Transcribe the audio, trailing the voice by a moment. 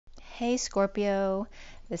Hey Scorpio,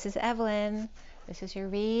 this is Evelyn. This is your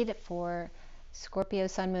read for Scorpio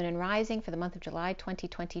Sun, Moon, and Rising for the month of July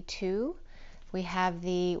 2022. We have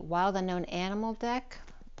the Wild Unknown Animal deck,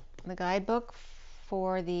 the guidebook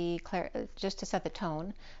for the, just to set the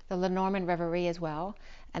tone, the Lenormand Reverie as well.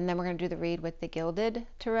 And then we're going to do the read with the Gilded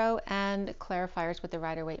Tarot and clarifiers with the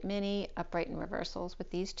Rider-Waite Mini, upright and reversals with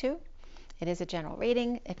these two. It is a general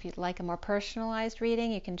reading. If you'd like a more personalized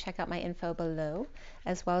reading, you can check out my info below,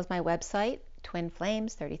 as well as my website,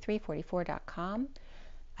 twinflames3344.com.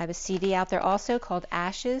 I have a CD out there also called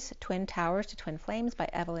Ashes, Twin Towers to Twin Flames by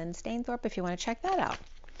Evelyn Stainthorpe, if you want to check that out.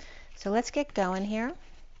 So let's get going here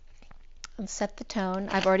and set the tone.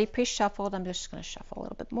 I've already pre-shuffled. I'm just going to shuffle a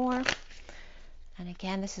little bit more. And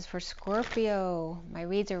again, this is for Scorpio. My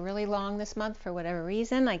reads are really long this month for whatever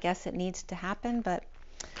reason. I guess it needs to happen, but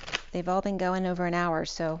they've all been going over an hour,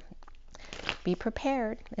 so be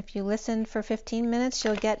prepared. If you listen for 15 minutes,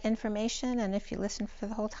 you'll get information, and if you listen for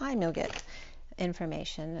the whole time, you'll get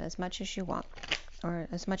information as much as you want, or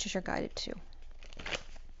as much as you're guided to.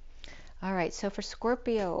 All right, so for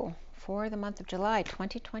Scorpio, for the month of July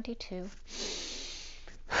 2022,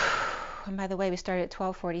 and by the way, we started at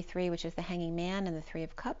 12:43, which is the Hanging Man and the Three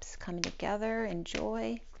of Cups coming together,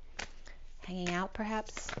 enjoy, hanging out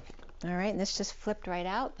perhaps. All right, and this just flipped right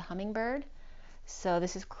out, the hummingbird. So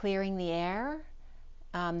this is clearing the air.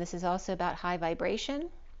 This is also about high vibration.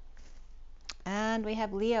 And we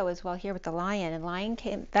have Leo as well here with the lion. And lion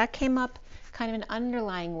came up kind of an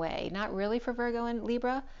underlying way. Not really for Virgo and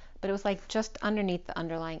Libra, but it was like just underneath the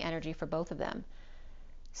underlying energy for both of them.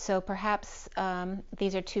 So perhaps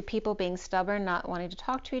these are two people being stubborn, not wanting to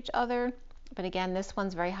talk to each other. But again, this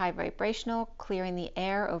one's very high vibrational, clearing the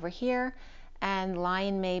air over here. And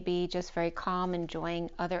lion may be just very calm,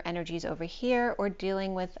 enjoying other energies over here, or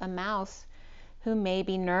dealing with a mouse who may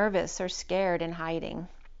be nervous or scared and hiding.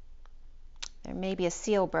 There may be a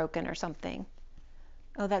seal broken or something.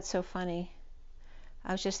 Oh, that's so funny.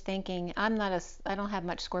 I was just thinking, I don't have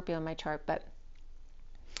much Scorpio in my chart, but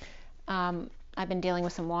I've been dealing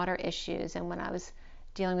with some water issues, and when I was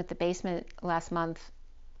dealing with the basement last month,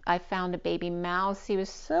 I found a baby mouse. He was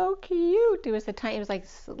so cute. It was it was like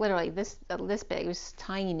literally this big. It was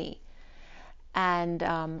tiny.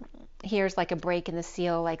 And here's like a break in the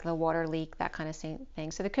seal, like the water leak, that kind of thing.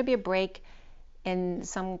 So there could be a break in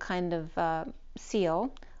some kind of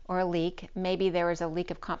seal or a leak. Maybe there was a leak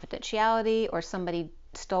of confidentiality, or somebody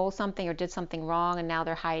stole something or did something wrong and now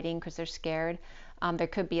they're hiding because they're scared. There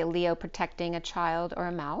could be a Leo protecting a child or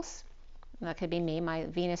a mouse. That could be me. My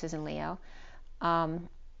Venus is in Leo.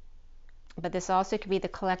 But this also could be the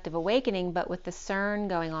collective awakening, but with the CERN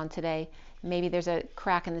going on today, maybe there's a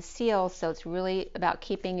crack in the seal, so it's really about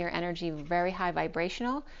keeping your energy very high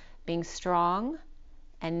vibrational, being strong,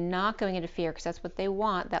 and not going into fear, because that's what they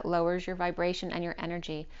want. That lowers your vibration and your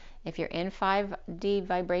energy. If you're in 5D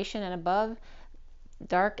vibration and above,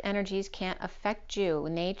 dark energies can't affect you.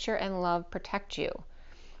 Nature and love protect you.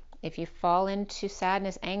 If you fall into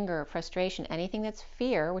sadness, anger, frustration, anything that's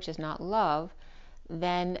fear, which is not love,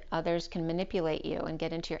 then others can manipulate you and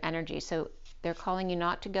get into your energy. So they're calling you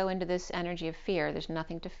not to go into this energy of fear. There's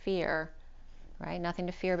nothing to fear, right? Nothing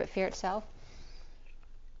to fear but fear itself.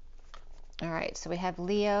 All right, so we have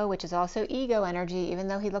Leo, which is also ego energy, even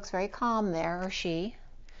though he looks very calm there, or she.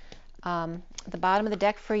 The bottom of the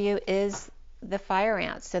deck for you is the fire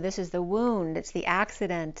ants. So this is the wound, it's the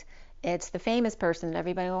accident, it's the famous person that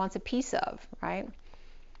everybody wants a piece of, right?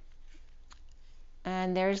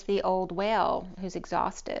 And there's the old whale who's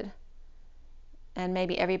exhausted. And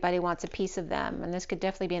maybe everybody wants a piece of them. And this could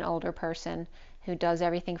definitely be an older person who does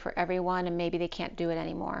everything for everyone, and maybe they can't do it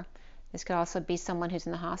anymore. This could also be someone who's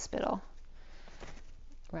in the hospital,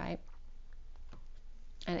 right?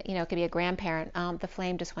 And, you know, it could be a grandparent. The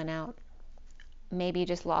flame just went out. Maybe you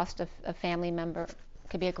just lost a family member. It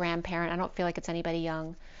could be a grandparent. I don't feel like it's anybody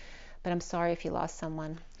young, but I'm sorry if you lost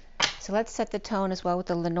someone. So let's set the tone as well with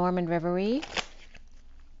the Lenormand Reverie.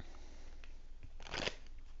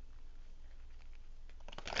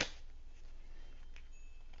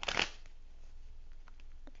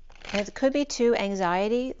 It could be too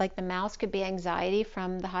anxiety, like the mouse could be anxiety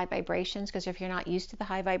from the high vibrations, because if you're not used to the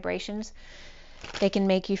high vibrations, they can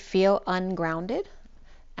make you feel ungrounded.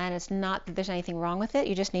 And it's not that there's anything wrong with it.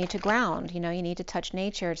 You just need to ground. You know, you need to touch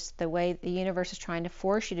nature. It's the way the universe is trying to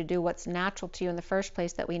force you to do what's natural to you in the first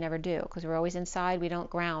place that we never do, because we're always inside. We don't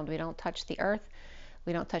ground. We don't touch the earth.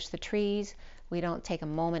 We don't touch the trees. We don't take a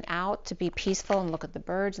moment out to be peaceful and look at the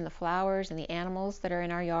birds and the flowers and the animals that are in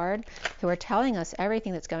our yard, who are telling us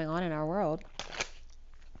everything that's going on in our world.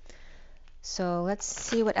 So let's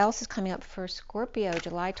see what else is coming up for Scorpio,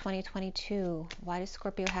 July 2022. Why does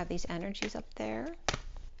Scorpio have these energies up there?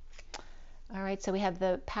 All right, so we have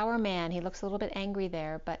the Power Man. He looks a little bit angry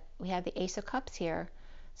there, but we have the Ace of Cups here.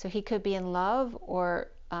 So he could be in love or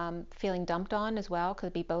feeling dumped on as well.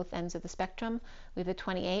 Could be both ends of the spectrum. We have the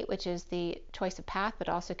 28, which is the choice of path, but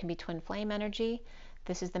also can be twin flame energy.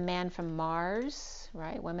 This is the Man from Mars,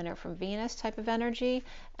 right? Women are from Venus type of energy.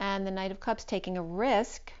 And the Knight of Cups taking a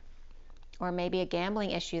risk, or maybe a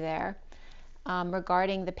gambling issue there,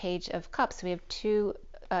 regarding the Page of Cups. We have two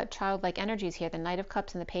childlike energies here, the Knight of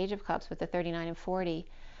Cups and the Page of Cups with the 39 and 40.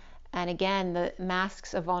 And again, the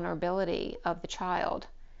masks of vulnerability of the child.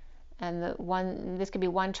 And this could be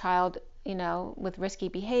one child, you know, with risky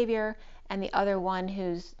behavior, and the other one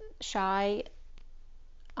who's shy,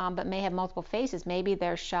 but may have multiple faces. Maybe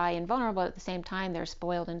they're shy and vulnerable, at the same time they're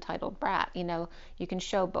spoiled, entitled brat. You know, you can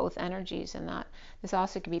show both energies in that. This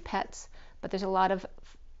also could be pets, but there's a lot of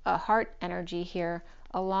heart energy here,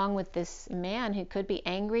 along with this man who could be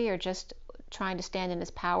angry or just trying to stand in his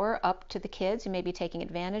power up to the kids who may be taking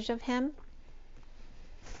advantage of him.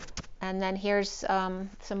 And then here's some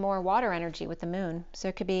more water energy with the moon. So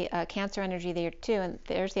it could be Cancer energy there too. And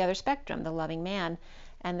there's the other spectrum, the loving man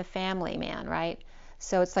and the family man, right?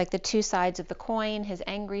 So it's like the two sides of the coin, his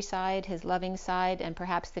angry side, his loving side, and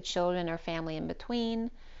perhaps the children or family in between.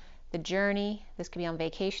 The journey, this could be on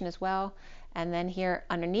vacation as well. And then here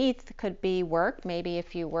underneath could be work. Maybe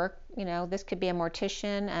if you work, you know, this could be a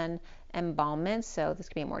mortician and embalmment. So this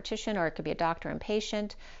could be a mortician, or it could be a doctor and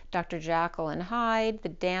patient. Dr. Jekyll and Hyde, the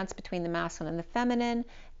dance between the masculine and the feminine,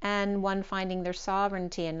 and one finding their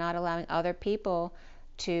sovereignty and not allowing other people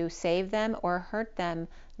to save them or hurt them,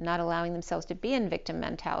 not allowing themselves to be in victim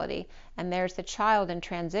mentality. And there's the child in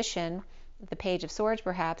transition, the Page of Swords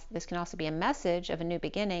perhaps. This can also be a message of a new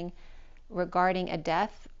beginning regarding a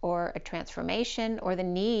death or a transformation, or the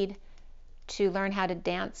need to learn how to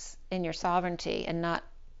dance in your sovereignty and not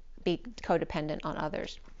be codependent on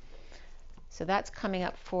others. So that's coming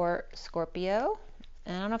up for Scorpio.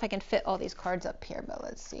 And I don't know if I can fit all these cards up here, but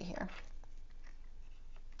let's see here.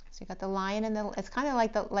 So you got the lion and the, it's kind of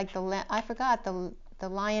like the I forgot the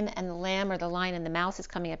lion and the lamb, or the lion and the mouse is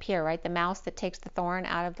coming up here, right? The mouse that takes the thorn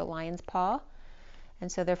out of the lion's paw.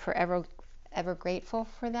 And so they're forever ever grateful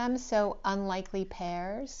for them. So unlikely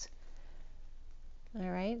pairs. All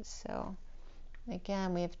right, so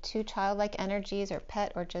again, we have two childlike energies, or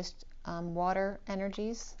pet, or just water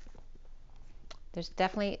energies. There's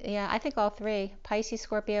definitely, yeah, I think all three, Pisces,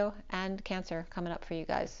 Scorpio, and Cancer coming up for you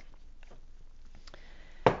guys.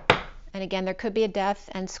 And again, there could be a death,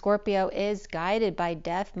 and Scorpio is guided by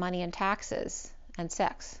death, money, and taxes, and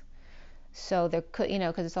sex. So there could, you know,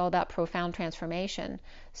 because it's all about profound transformation.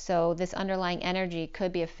 So this underlying energy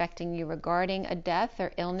could be affecting you regarding a death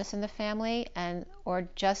or illness in the family, and or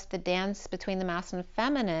just the dance between the masculine and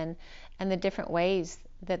feminine, and the different ways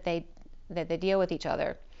that they deal with each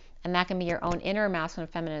other. And that can be your own inner masculine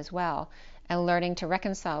and feminine as well, and learning to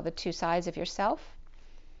reconcile the two sides of yourself.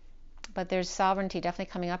 But there's sovereignty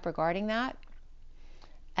definitely coming up regarding that.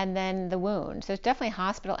 And then the wound. So there's definitely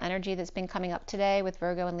hospital energy that's been coming up today with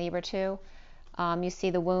Virgo and Libra too. You see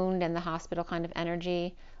the wound and the hospital kind of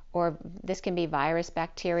energy, or this can be virus,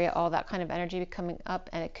 bacteria, all that kind of energy coming up,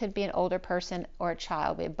 and it could be an older person or a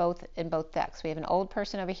child. We have both in both decks. We have an old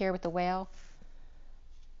person over here with the whale,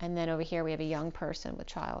 and then over here we have a young person with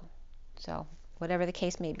child. So whatever the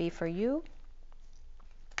case may be for you.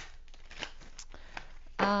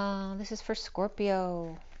 This is for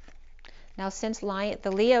Scorpio. Now, since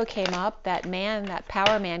the Leo came up, that man, that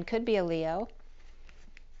power man, could be a Leo.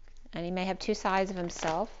 And he may have two sides of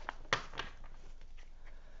himself.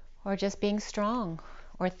 Or just being strong.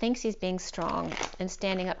 Or thinks he's being strong and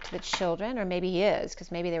standing up to the children. Or maybe he is,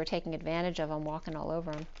 because maybe they were taking advantage of him, walking all over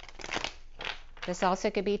him. This also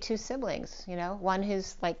could be two siblings, you know. One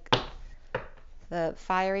who's like the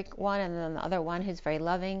fiery one, and then the other one who's very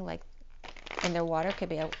loving, like in their water, could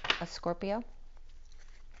be a Scorpio.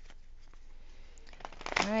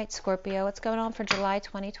 All right, Scorpio, what's going on for July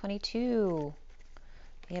 2022?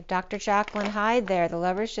 We have Dr. Jekyll and Hyde there. The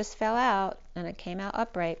lovers just fell out, and it came out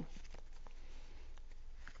upright.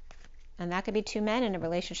 And that could be two men in a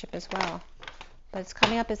relationship as well. But it's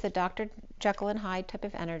coming up as the Dr. Jekyll and Hyde type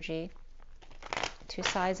of energy. Two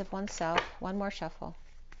sides of oneself. One more shuffle.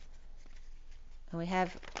 And we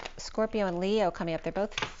have Scorpio and Leo coming up. They're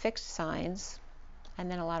both fixed signs. And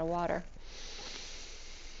then a lot of water.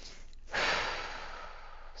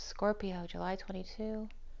 Scorpio, July 22.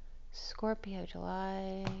 Scorpio,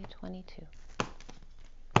 July 22.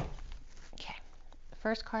 Okay.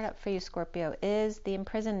 First card up for you, Scorpio, is the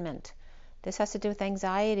imprisonment. This has to do with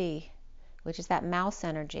anxiety, which is that mouse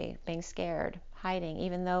energy, being scared, hiding,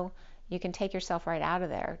 even though you can take yourself right out of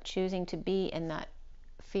there, choosing to be in that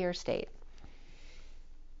fear state.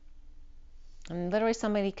 And literally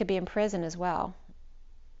somebody could be in prison as well.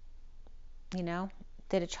 You know,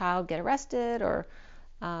 did a child get arrested, or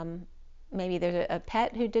maybe there's a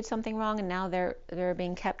pet who did something wrong and now they're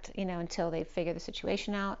being kept, you know, until they figure the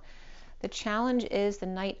situation out. The challenge is the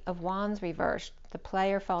Knight of Wands reversed, the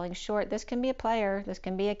player falling short. This can be a player, this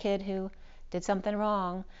can be a kid who did something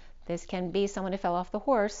wrong, this can be someone who fell off the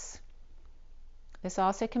horse. This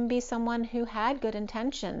also can be someone who had good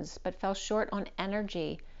intentions but fell short on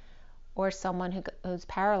energy, or someone who's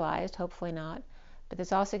paralyzed, hopefully not. But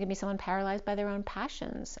this also can be someone paralyzed by their own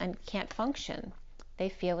passions and can't function. They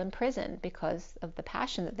feel imprisoned because of the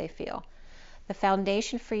passion that they feel. The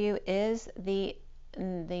foundation for you is the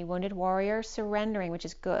wounded warrior surrendering, which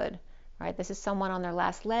is good, right? This is someone on their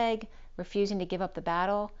last leg, refusing to give up the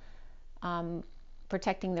battle,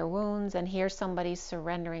 protecting their wounds, and here's somebody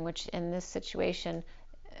surrendering, which in this situation,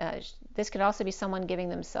 this could also be someone giving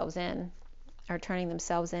themselves in, or turning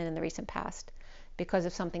themselves in the recent past because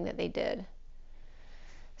of something that they did.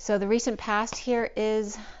 So the recent past here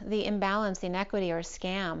is the imbalance, the inequity, or a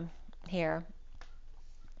scam here.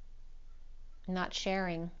 Not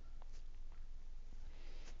sharing.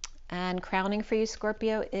 And crowning for you,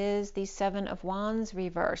 Scorpio, is the Seven of Wands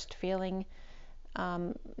reversed, feeling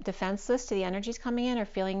defenseless to the energies coming in, or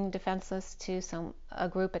feeling defenseless to a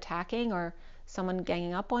group attacking, or someone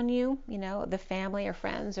ganging up on you, you know, the family or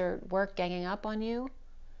friends or work ganging up on you.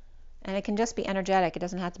 And it can just be energetic. It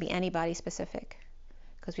doesn't have to be anybody specific,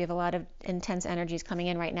 because we have a lot of intense energies coming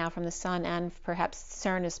in right now from the sun, and perhaps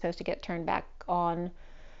CERN is supposed to get turned back on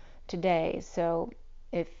today. So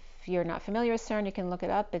if you're not familiar with CERN, you can look it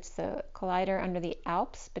up. It's the collider under the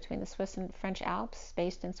Alps, between the Swiss and French Alps,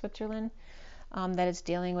 based in Switzerland, that is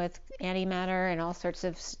dealing with antimatter and all sorts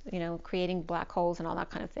of, you know, creating black holes and all that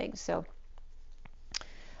kind of thing. So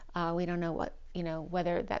we don't know what, you know,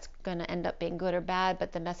 whether that's going to end up being good or bad,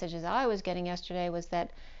 but the messages I was getting yesterday was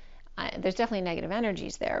that there's definitely negative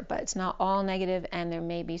energies there, but it's not all negative, and there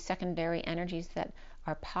may be secondary energies that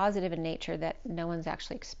are positive in nature that no one's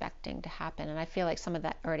actually expecting to happen. And I feel like some of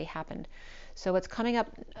that already happened. So what's coming up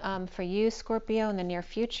for you, Scorpio, in the near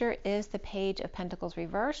future is the Page of Pentacles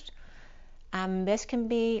reversed. This can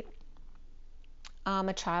be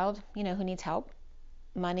a child, you know, who needs help,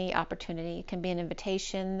 money, opportunity. It can be an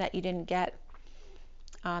invitation that you didn't get.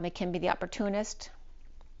 It can be the opportunist,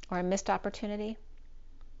 or a missed opportunity.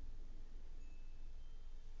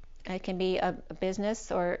 It can be a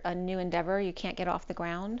business or a new endeavor you can't get off the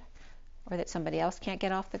ground, or that somebody else can't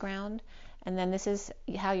get off the ground. And then this is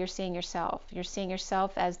how you're seeing yourself. You're seeing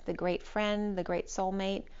yourself as the great friend, the great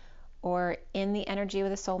soulmate, or in the energy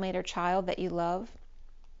with a soulmate or child that you love.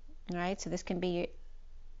 All right, so this can be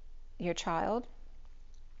your child,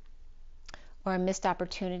 or a missed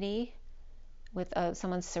opportunity with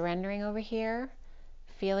someone surrendering over here,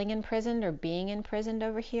 feeling imprisoned or being imprisoned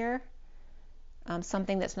over here.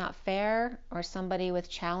 Something that's not fair, or somebody with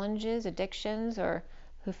challenges, addictions, or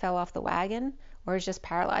who fell off the wagon, or is just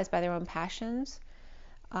paralyzed by their own passions.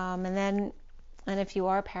 And if you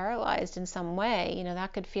are paralyzed in some way, you know,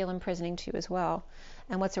 that could feel imprisoning to you as well.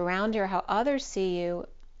 And what's around you, or how others see you,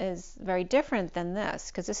 is very different than this,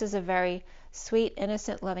 because this is a very sweet,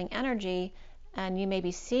 innocent, loving energy, and you may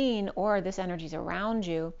be seen, or this energy is around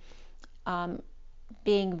you,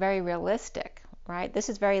 being very realistic. Right? This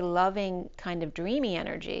is very loving, kind of dreamy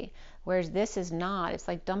energy, whereas this is not. It's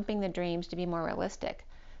like dumping the dreams to be more realistic.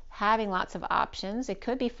 Having lots of options. It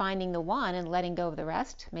could be finding the one and letting go of the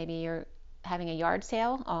rest. Maybe you're having a yard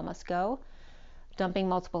sale, all must go. Dumping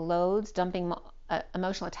multiple loads, dumping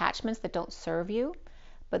emotional attachments that don't serve you.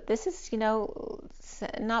 But this is, you know,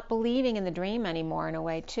 not believing in the dream anymore in a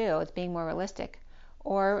way too. It's being more realistic.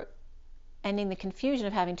 Or ending the confusion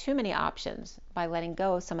of having too many options by letting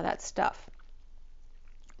go of some of that stuff.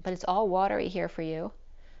 But it's all watery here for you,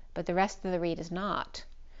 but the rest of the read is not.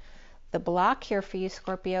 The block here for you,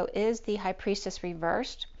 Scorpio, is the High Priestess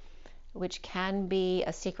reversed, which can be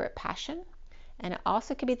a secret passion, and it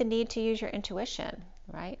also could be the need to use your intuition,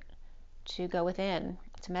 right? To go within,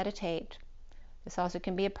 to meditate. This also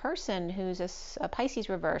can be a person who's a Pisces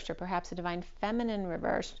reversed, or perhaps a Divine Feminine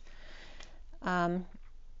reversed. But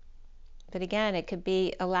again, it could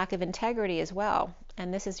be a lack of integrity as well,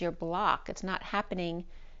 and this is your block. It's not happening.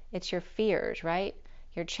 It's your fears, right?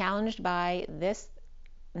 You're challenged by this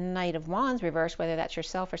Knight of Wands reversed, whether that's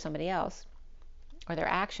yourself or somebody else, or their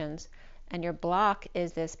actions. And your block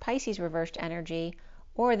is this Pisces reversed energy,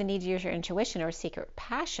 or the need to use your intuition, or a secret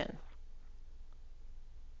passion.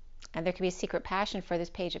 And there could be a secret passion for this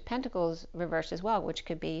Page of Pentacles reversed as well, which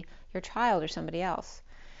could be your child or somebody else.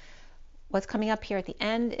 What's coming up here at the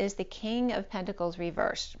end is the King of Pentacles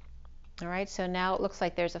reversed. All right, so now it looks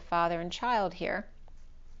like there's a father and child here,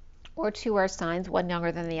 or two earth signs, one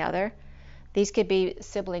younger than the other. These could be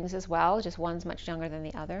siblings as well, just one's much younger than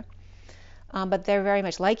the other. But they're very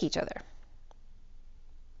much like each other.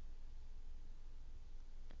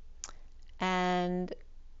 And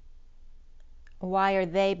why are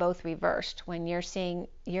they both reversed when you're seeing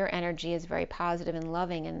your energy is very positive and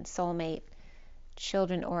loving and soulmate,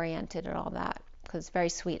 children oriented and all that? Because it's very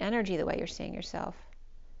sweet energy the way you're seeing yourself.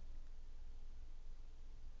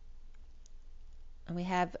 And we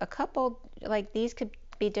have a couple, like these could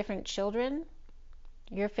be different children.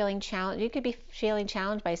 You're feeling challenged. You could be feeling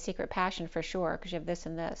challenged by a secret passion for sure, because you have this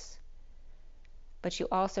and this. But you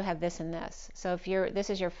also have this and this. So if this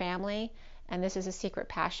is your family and this is a secret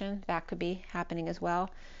passion, that could be happening as well.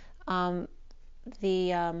 And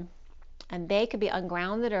they could be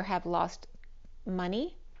ungrounded or have lost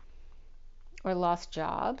money or lost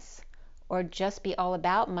jobs, or just be all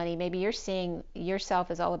about money. Maybe you're seeing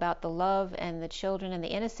yourself as all about the love and the children and the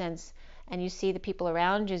innocence, and you see the people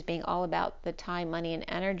around you as being all about the time, money, and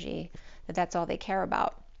energy, that's all they care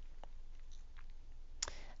about.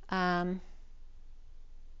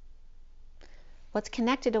 What's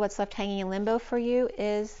connected to what's left hanging in limbo for you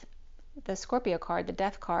is the Scorpio card, the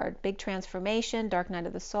Death card. Big transformation, dark night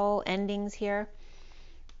of the soul, endings here.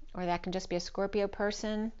 Or that can just be a Scorpio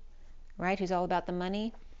person, right, who's all about the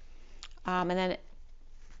money. And then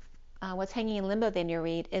what's hanging in limbo then you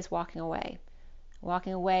read is walking away.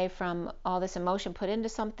 Walking away from all this emotion put into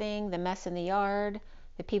something, the mess in the yard,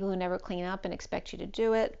 the people who never clean up and expect you to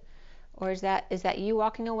do it. Or is that you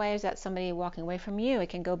walking away? Is that somebody walking away from you? It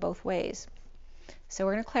can go both ways. So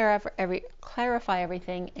we're going to clarify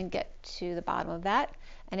everything and get to the bottom of that.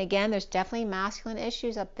 And again, there's definitely masculine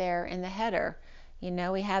issues up there in the header. You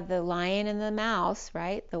know, we have the lion and the mouse,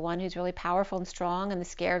 right? The one who's really powerful and strong, and the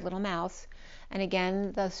scared little mouse. And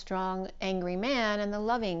again, the strong, angry man and the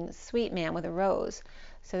loving, sweet man with a rose.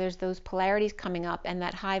 So there's those polarities coming up, and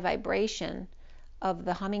that high vibration of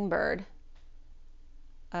the hummingbird,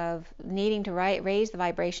 of needing to raise the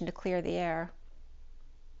vibration to clear the air.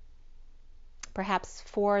 Perhaps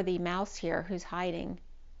for the mouse here who's hiding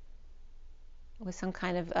with some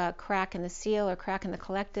kind of crack in the seal or crack in the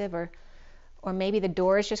collective, or maybe the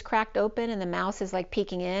door is just cracked open and the mouse is like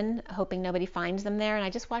peeking in, hoping nobody finds them there. And I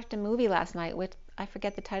just watched a movie last night with, I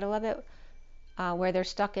forget the title of it, where they're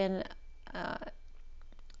stuck in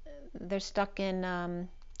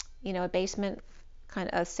you know, a basement, kind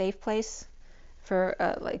of a safe place for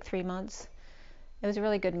like 3 months. It was a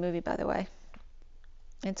really good movie, by the way.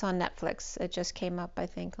 It's on Netflix. It just came up, I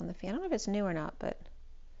think, on the feed. I don't know if it's new or not, but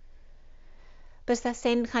it's that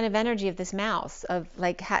same kind of energy of this mouse, of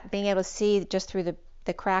like being able to see just through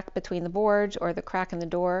the crack between the boards or the crack in the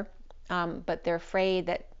door, but they're afraid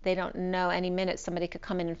that they don't know any minute somebody could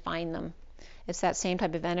come in and find them. It's that same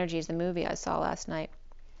type of energy as the movie I saw last night.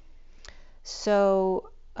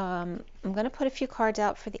 So I'm going to put a few cards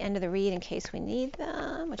out for the end of the read in case we need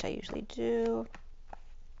them, which I usually do.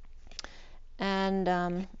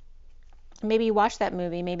 And maybe you watch that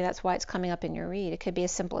movie. Maybe that's why it's coming up in your read. It could be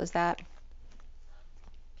as simple as that.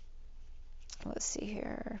 Let's see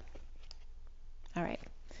here. All right.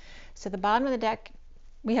 So the bottom of the deck,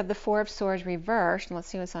 we have the Four of Swords reversed. And let's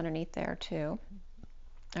see what's underneath there too.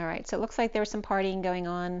 All right. So it looks like there was some partying going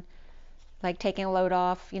on, like taking a load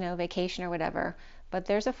off, you know, vacation or whatever. But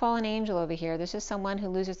there's a fallen angel over here. This is someone who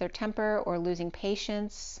loses their temper or losing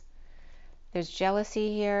patience. There's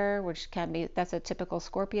jealousy here, which can be, that's a typical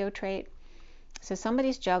Scorpio trait. So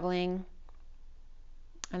somebody's juggling,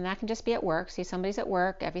 and that can just be at work. See, somebody's at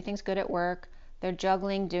work, everything's good at work. They're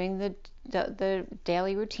juggling, doing the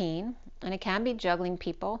daily routine, and it can be juggling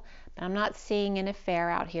people, but I'm not seeing an affair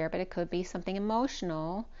out here, but it could be something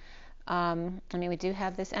emotional. I mean, we do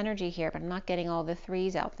have this energy here, but I'm not getting all the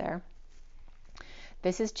threes out there.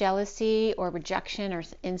 This is jealousy or rejection or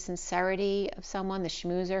insincerity of someone, the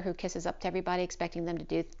schmoozer who kisses up to everybody expecting them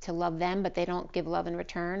to love them, but they don't give love in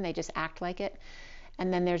return. They just act like it.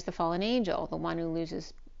 And then there's the fallen angel, the one who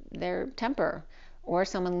loses their temper, or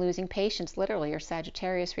someone losing patience, literally, or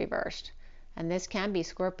Sagittarius reversed. And this can be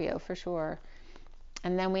Scorpio for sure.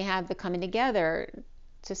 And then we have the coming together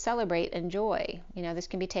to celebrate and joy. You know, this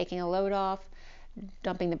can be taking a load off,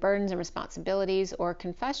 dumping the burdens and responsibilities, or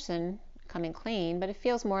confession, coming clean, but it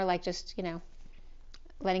feels more like just, you know,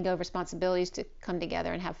 letting go of responsibilities to come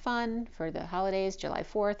together and have fun for the holidays, July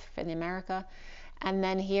 4th in America. And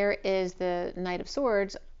then here is the Knight of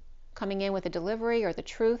Swords coming in with a delivery or the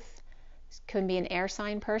truth, Could be an air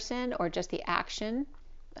sign person, or just the action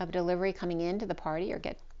of delivery coming into the party or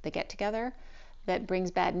the get together that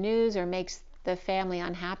brings bad news or makes the family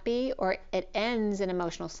unhappy, or it ends an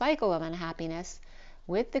emotional cycle of unhappiness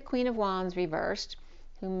with the Queen of Wands reversed,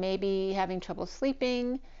 who may be having trouble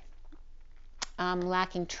sleeping,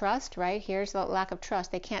 lacking trust, right? Here's the lack of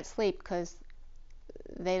trust. They can't sleep because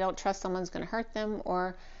they don't trust someone's going to hurt them,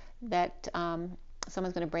 or that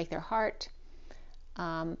someone's going to break their heart.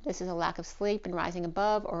 This is a lack of sleep and rising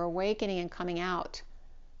above, or awakening and coming out,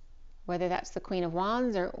 whether that's the Queen of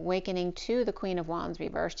Wands or awakening to the Queen of Wands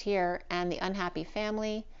reversed here, and the unhappy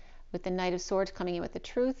family with the Knight of Swords coming in with the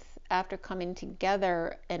truth after coming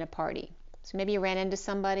together in a party. So maybe you ran into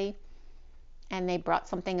somebody and they brought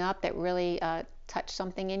something up that really touched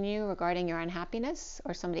something in you regarding your unhappiness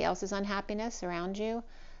or somebody else's unhappiness around you,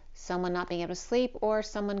 someone not being able to sleep, or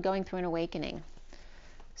someone going through an awakening.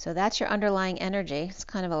 So that's your underlying energy. It's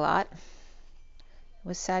kind of a lot.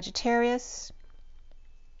 With Sagittarius.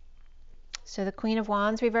 So the Queen of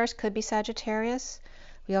Wands reversed could be Sagittarius.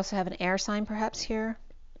 We also have an air sign perhaps here.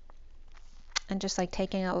 And just like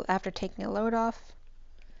after taking a load off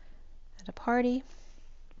at a party.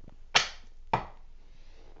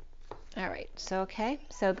 All right, so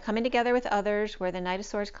so coming together with others, where the Knight of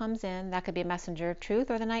Swords comes in, that could be a messenger of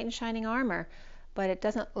truth or the Knight in shining armor. But it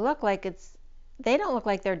doesn't look like they don't look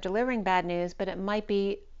like they're delivering bad news, but it might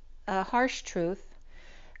be a harsh truth,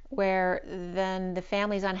 where then the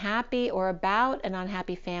family's unhappy, or about an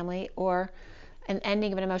unhappy family, or an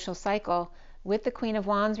ending of an emotional cycle with the Queen of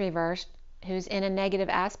Wands reversed, who's in a negative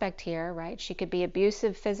aspect here, right? She could be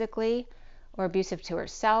abusive physically, or abusive to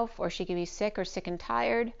herself, or she could be sick or sick and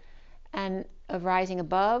tired, and of rising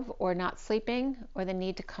above, or not sleeping, or the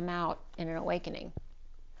need to come out in an awakening.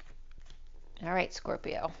 All right,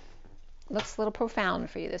 Scorpio. Looks a little profound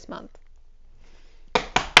for you this month.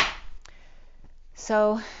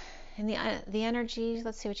 So in the energies,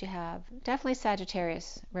 let's see what you have. Definitely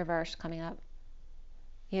Sagittarius reversed coming up.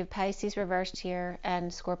 You have Pisces reversed here,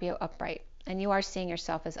 and Scorpio upright. And you are seeing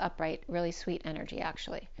yourself as upright, really sweet energy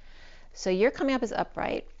actually. So you're coming up as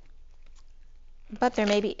upright, but there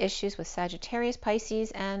may be issues with Sagittarius,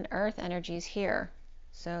 Pisces, and Earth energies here.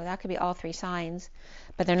 So that could be all three signs,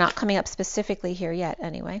 but they're not coming up specifically here yet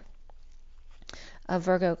anyway. Of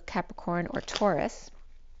Virgo, Capricorn, or Taurus.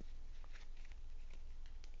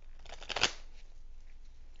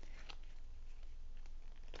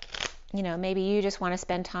 You know, maybe you just want to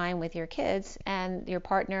spend time with your kids, and your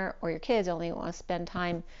partner or your kids only want to spend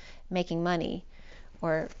time making money,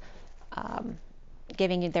 or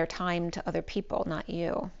giving their time to other people, not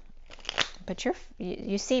you. But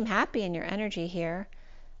you seem happy in your energy here,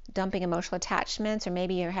 dumping emotional attachments, or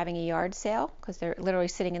maybe you're having a yard sale because they're literally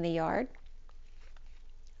sitting in the yard.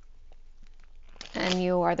 And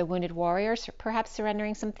you are the wounded warrior, so perhaps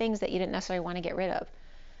surrendering some things that you didn't necessarily want to get rid of,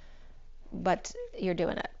 but you're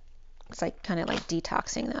doing it. It's like kind of like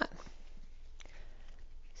detoxing that.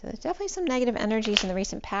 So there's definitely some negative energies in the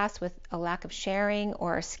recent past with a lack of sharing,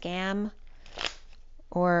 or a scam,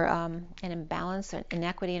 or an imbalance, an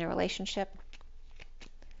inequity in a relationship.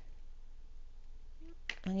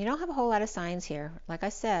 And you don't have a whole lot of signs here. Like I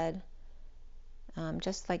said,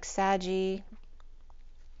 just like Saggy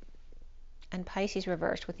and Pisces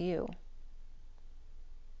reversed with you.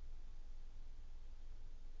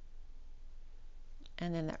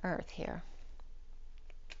 And then the Earth here.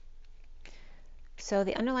 So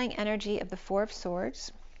the underlying energy of the Four of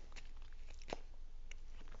Swords,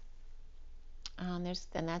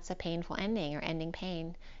 and that's a painful ending, or ending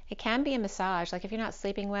pain. It can be a massage, like if you're not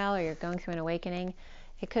sleeping well, or you're going through an awakening,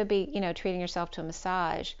 it could be, you know, treating yourself to a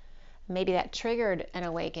massage. Maybe that triggered an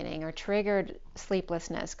awakening, or triggered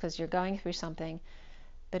sleeplessness because you're going through something.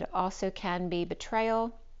 But it also can be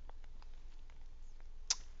betrayal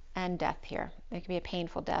and death here. There could be a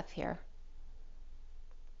painful death here.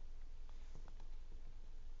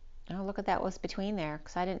 Oh, look at that was between there,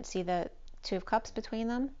 because I didn't see the Two of Cups between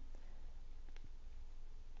them.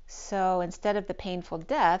 So instead of the painful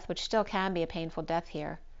death, which still can be a painful death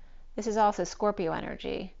here, this is also Scorpio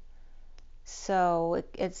energy. So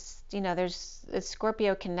it's, you know, it's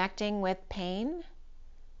Scorpio connecting with pain.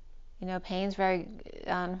 You know, pain's very,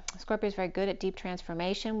 Scorpio is very good at deep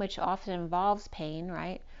transformation, which often involves pain,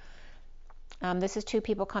 right? This is two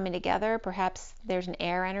people coming together. Perhaps there's an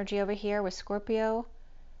air energy over here with Scorpio.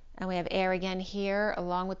 And we have air again here,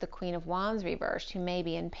 along with the Queen of Wands reversed, who may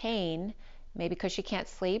be in pain, maybe because she can't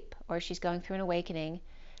sleep, or she's going through an awakening,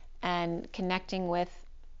 and connecting with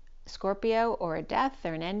Scorpio, or a death,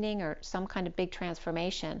 or an ending, or some kind of big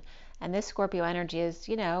transformation. And this Scorpio energy is,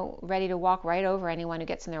 you know, ready to walk right over anyone who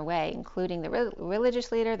gets in their way, including the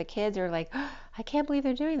religious leader. The kids are like, oh, I can't believe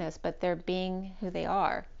they're doing this, but they're being who they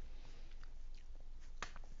are.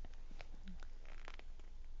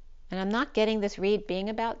 And I'm not getting this read being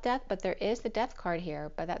about death, but there is the death card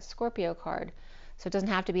here, but that's Scorpio card. So it doesn't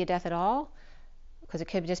have to be a death at all, because it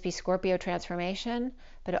could just be Scorpio transformation,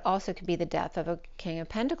 but it also could be the death of a King of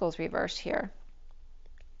Pentacles reversed here.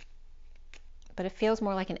 But it feels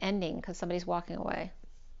more like an ending because somebody's walking away.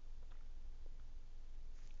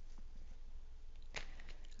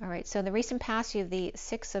 All right, so in the recent past, you have the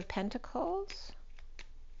Six of Pentacles.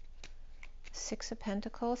 Six of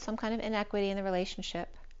Pentacles, some kind of inequity in the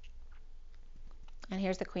relationship. And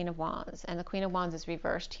here's the Queen of Wands. And the Queen of Wands is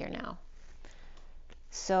reversed here now.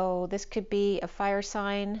 So this could be a fire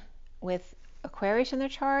sign with Aquarius in their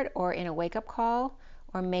chart, or in a wake-up call,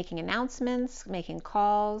 or making announcements, making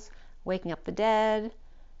calls, waking up the dead,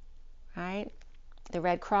 right? The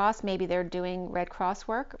Red Cross, maybe they're doing Red Cross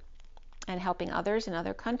work and helping others in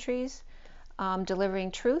other countries,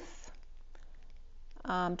 delivering truth,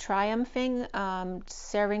 triumphing,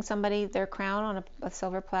 serving somebody their crown on a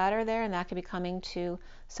silver platter there, and that could be coming to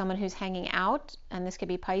someone who's hanging out, and this could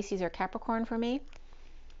be Pisces or Capricorn for me.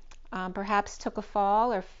 Perhaps took a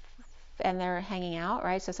fall and they're hanging out,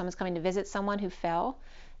 right? So someone's coming to visit someone who fell,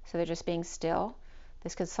 so they're just being still.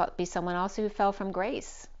 This could be someone else who fell from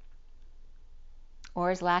grace or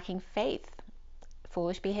is lacking faith,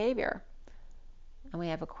 foolish behavior. And we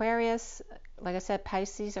have Aquarius, like I said,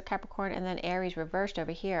 Pisces or Capricorn, and then Aries reversed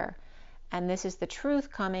over here. And this is the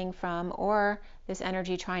truth coming from, or this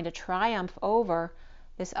energy trying to triumph over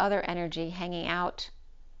this other energy hanging out,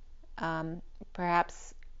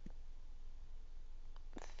 perhaps,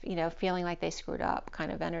 you know, feeling like they screwed up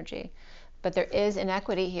kind of energy. But there is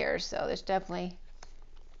inequity here, so there's definitely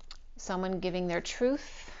someone giving their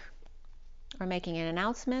truth or making an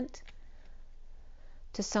announcement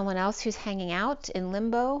to someone else who's hanging out in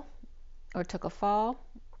limbo or took a fall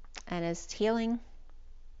and is healing,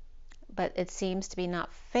 but it seems to be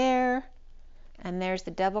not fair. And there's the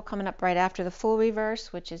Devil coming up right after the Fool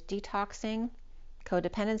reverse, which is detoxing,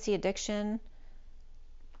 codependency, addiction.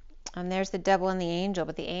 And there's the Devil and the Angel,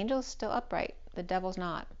 but the Angel's still upright, the Devil's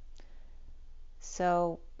not.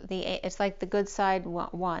 So it's like the good side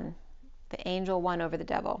won. The Angel won over the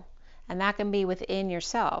Devil. And that can be within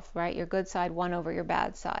yourself, right? Your good side won over your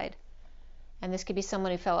bad side. And this could be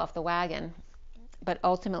someone who fell off the wagon. But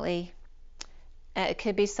ultimately, it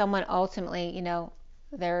could be someone ultimately, you know,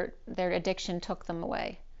 their addiction took them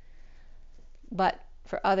away. But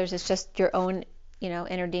for others, it's just your own, you know,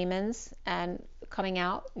 inner demons and coming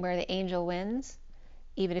out where the Angel wins.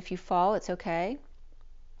 Even if you fall, it's okay.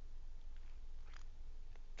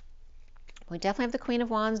 We definitely have the Queen of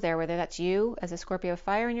Wands there, whether that's you as a Scorpio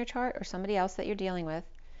fire in your chart or somebody else that you're dealing with.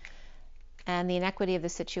 And the inequity of the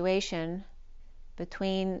situation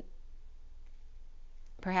between,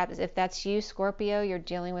 perhaps if that's you, Scorpio, you're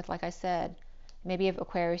dealing with, like I said, maybe you have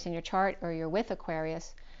Aquarius in your chart or you're with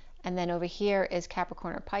Aquarius. And then over here is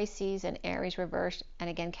Capricorn or Pisces, and Aries reversed, and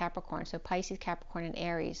again Capricorn. So Pisces, Capricorn, and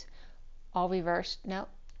Aries all reversed. No,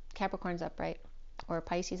 Capricorn's upright or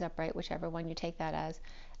Pisces upright, whichever one you take that as.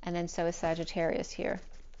 And then so is Sagittarius here.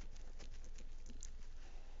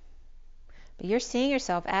 But you're seeing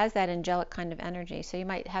yourself as that angelic kind of energy. So you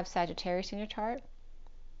might have Sagittarius in your chart.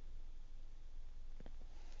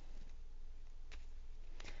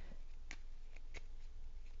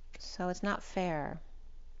 So it's not fair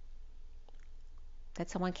that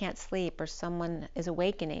someone can't sleep or someone is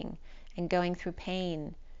awakening and going through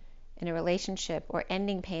pain in a relationship or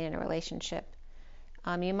ending pain in a relationship.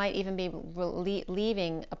 You might even be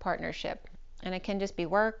leaving a partnership, and it can just be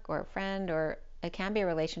work or a friend, or it can be a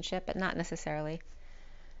relationship, but not necessarily.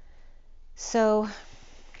 So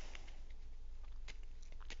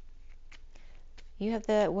you have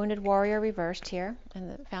the Wounded Warrior reversed here, and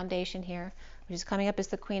the foundation here, which is coming up as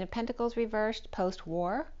the Queen of Pentacles reversed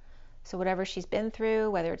post-war. So whatever she's been through,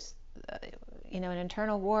 whether it's you know, an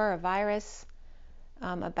internal war, a virus,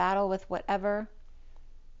 a battle with whatever,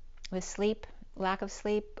 with sleep, lack of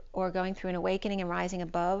sleep, or going through an awakening and rising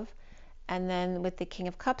above. And then with the King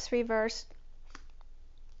of Cups reversed,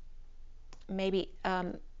 maybe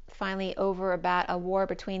finally over a war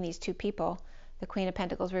between these two people, the Queen of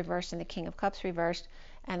Pentacles reversed and the King of Cups reversed,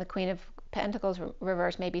 and the Queen of Pentacles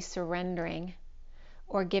reversed may be surrendering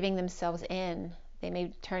or giving themselves in. They may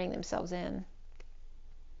be turning themselves in.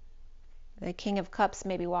 The King of Cups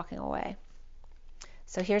may be walking away.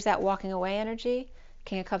 So here's that walking away energy.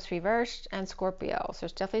 King of Cups reversed, and Scorpio. So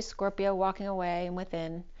it's definitely Scorpio walking away and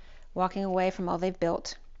within, walking away from all they've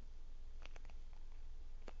built.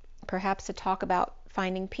 perhaps to talk about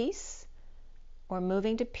finding peace or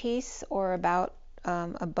moving to peace, or about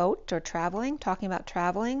a boat or traveling, talking about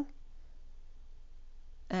traveling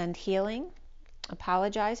and healing,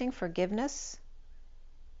 apologizing, forgiveness,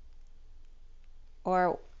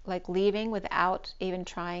 or like leaving without even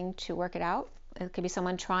trying to work it out. It could be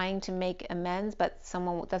someone trying to make amends, but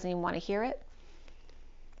someone doesn't even want to hear it.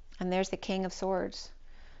 And there's the King of Swords.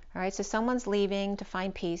 All right, so someone's leaving to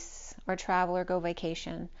find peace or travel or go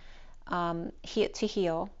vacation, to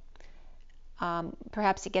heal,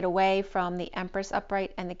 perhaps to get away from the Empress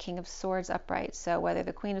upright and the King of Swords upright. So whether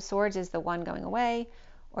the Queen of Swords is the one going away,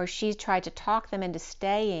 or she's tried to talk them into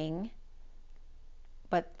staying,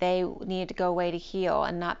 but they need to go away to heal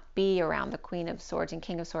and not be around the Queen of Swords and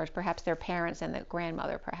King of Swords, perhaps their parents and the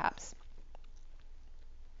grandmother, perhaps.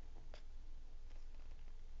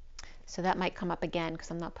 So that might come up again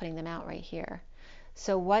because I'm not putting them out right here.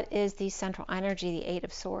 So what is the central energy, the Eight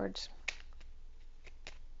of Swords?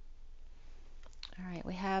 All right,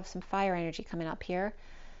 we have some fire energy coming up here.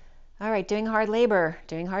 All right, doing hard labor,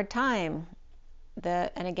 doing hard time.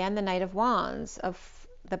 And again, the Knight of Wands, of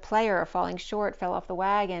the player falling short, fell off the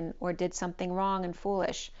wagon, or did something wrong and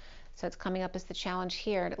foolish. So it's coming up as the challenge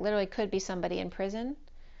here. And it literally could be somebody in prison,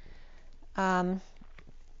 or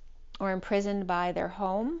imprisoned by their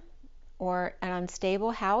home, or an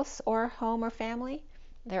unstable house or home or family.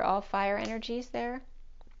 They're all fire energies there.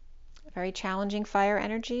 Very challenging fire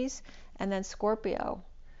energies. And then Scorpio.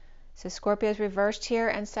 So Scorpio is reversed here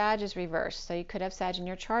and Sag is reversed. So you could have Sag in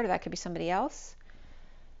your chart, or that could be somebody else.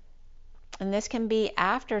 And this can be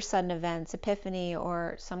after sudden events, epiphany,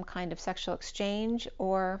 or some kind of sexual exchange,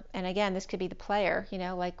 or, and again, this could be the player, you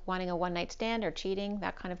know, like wanting a one-night stand or cheating,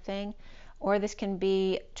 that kind of thing. Or this can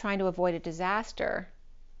be trying to avoid a disaster,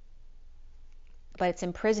 but it's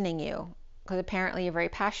imprisoning you because apparently you're very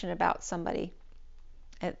passionate about somebody,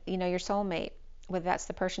 you know, your soulmate, whether that's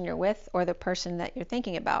the person you're with or the person that you're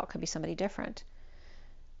thinking about. Could be somebody different.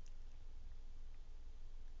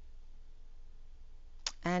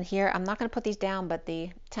 And here, I'm not going to put these down, but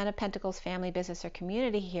the Ten of Pentacles, family, business, or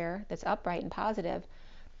community here, that's upright and positive,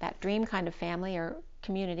 that dream kind of family or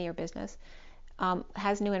community or business,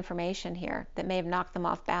 has new information here that may have knocked them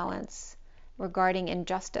off balance regarding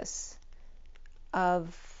injustice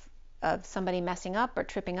of somebody messing up or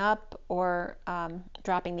tripping up, or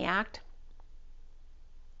dropping the act,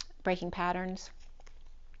 breaking patterns,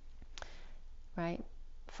 right?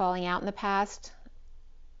 Falling out in the past,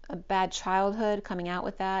 a bad childhood, coming out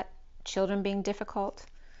with that, children being difficult,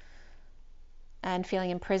 and feeling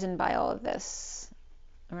imprisoned by all of this,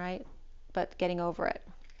 right? But getting over it.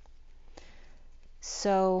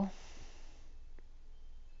 So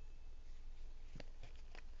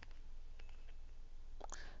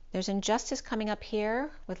there's injustice coming up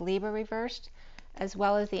here with Libra reversed, as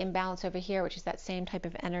well as the imbalance over here, which is that same type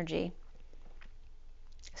of energy.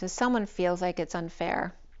 So someone feels like it's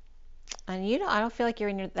unfair. And you know, I don't feel like you're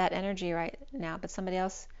in that energy right now, but somebody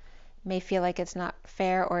else may feel like it's not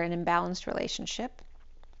fair, or an imbalanced relationship,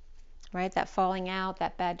 right? That falling out,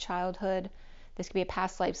 that bad childhood. This could be a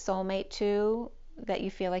past life soulmate too, that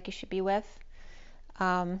you feel like you should be with,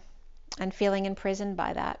 and feeling imprisoned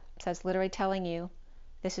by that. So it's literally telling you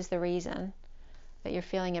this is the reason that you're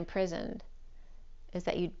feeling imprisoned, is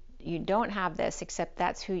that you don't have this, except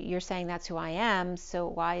that's who you're saying, that's who I am. So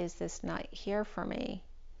why is this not here for me?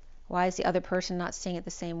 Why is the other person not seeing it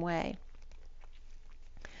the same way?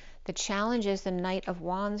 The challenge is the Knight of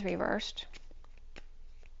Wands reversed.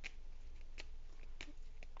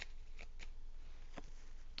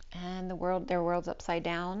 And their world's upside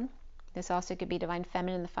down. This also could be Divine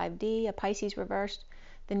Feminine, the 5D, a Pisces reversed,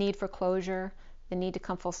 the need for closure, the need to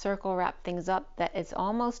come full circle, wrap things up, that it's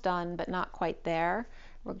almost done but not quite there.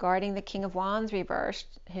 Regarding the King of Wands reversed,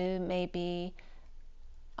 who may be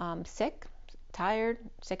sick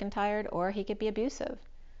and tired, or he could be abusive.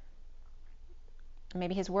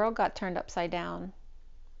 Maybe his world got turned upside down.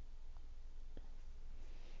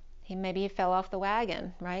 Maybe he fell off the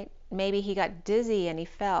wagon, right? Maybe he got dizzy and he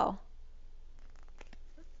fell.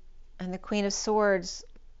 And the Queen of Swords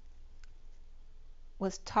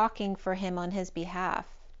was talking for him on his behalf.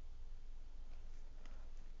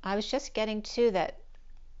 I was just getting to that.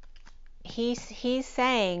 He's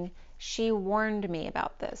saying, she warned me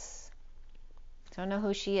about this. I don't know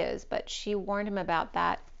who she is, but she warned him about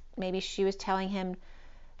that. Maybe she was telling him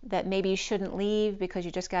that maybe you shouldn't leave because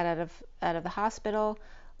you just got out of the hospital,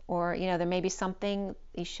 or you know, there may be something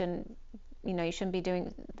you shouldn't be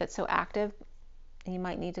doing that's so active, and you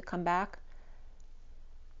might need to come back.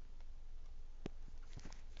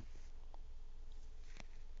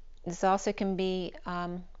 This also can be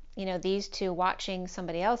you know, these two watching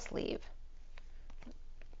somebody else leave,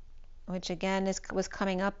 which again was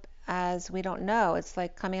coming up as, we don't know, it's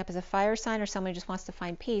like coming up as a fire sign or somebody just wants to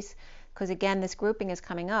find peace, because again this grouping is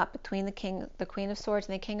coming up between the Queen of Swords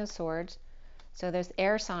and the King of Swords. So there's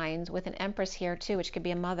air signs with an Empress here too, which could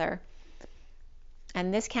be a mother.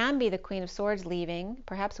 And this can be the Queen of Swords leaving,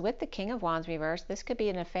 perhaps with the King of Wands reversed. This could be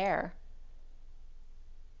an affair.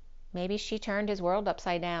 Maybe she turned his world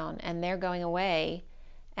upside down and they're going away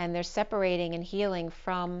and they're separating and healing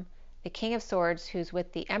from the King of Swords who's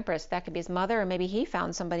with the Empress. That could be his mother, or maybe he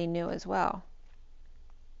found somebody new as well.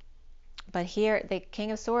 But here the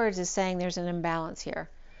King of Swords is saying there's an imbalance here.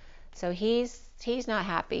 So he's not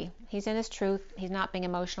happy. He's in his truth. He's not being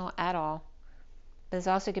emotional at all. But this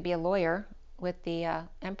also could be a lawyer with the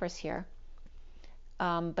Empress here.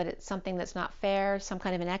 But it's something that's not fair, some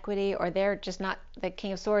kind of inequity, or they're just not, the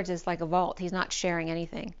King of Swords is like a vault. He's not sharing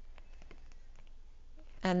anything.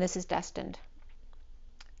 And this is destined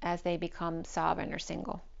as they become sovereign or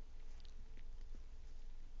single.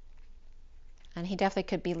 And he definitely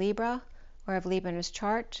could be Libra or have Libra in his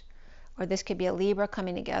chart, or this could be a Libra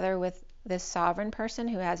coming together with this sovereign person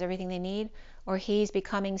who has everything they need, or he's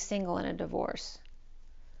becoming single in a divorce,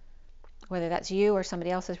 whether that's you or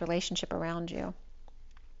somebody else's relationship around you.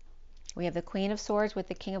 We have the Queen of Swords with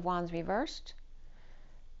the King of Wands reversed.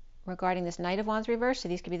 Regarding this Knight of Wands reversed, so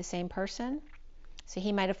these could be the same person. So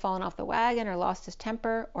he might have fallen off the wagon or lost his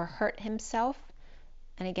temper or hurt himself.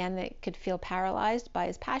 And again, they could feel paralyzed by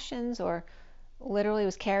his passions, or literally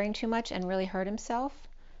was carrying too much and really hurt himself.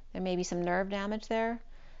 There may be some nerve damage there.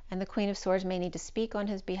 And the Queen of Swords may need to speak on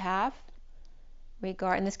his behalf.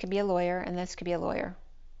 And this could be a lawyer, and this could be a lawyer.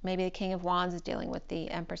 Maybe the King of Wands is dealing with the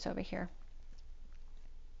Empress over here.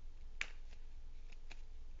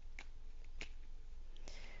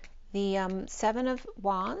 The Seven of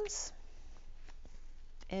Wands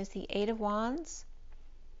is the Eight of Wands.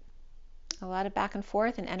 A lot of back and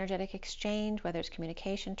forth and energetic exchange, whether it's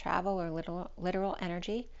communication, travel, or literal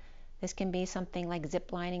energy. This can be something like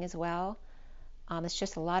zip lining as well. It's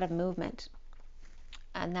just a lot of movement,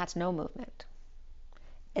 and that's no movement.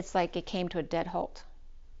 It's like it came to a dead halt.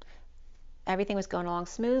 Everything was going along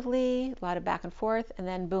smoothly, a lot of back and forth, and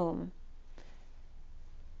then boom.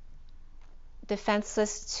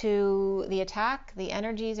 Defenseless to the attack, the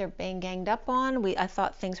energies are being ganged up on. I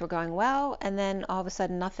thought things were going well, and then all of a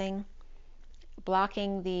sudden nothing.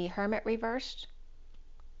 Blocking the Hermit reversed,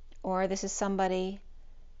 or this is somebody,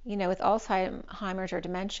 you know, with Alzheimer's or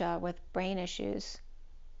dementia, with brain issues.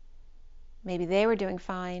 Maybe they were doing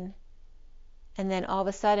fine, and then all of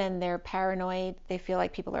a sudden they're paranoid. They feel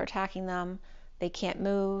like people are attacking them. They can't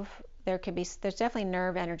move. There's definitely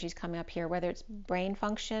nerve energies coming up here, whether it's brain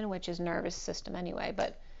function, which is nervous system anyway,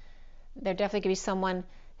 but there definitely could be someone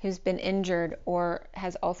who's been injured or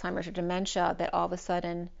has Alzheimer's or dementia that all of a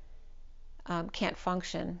sudden can't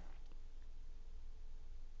function.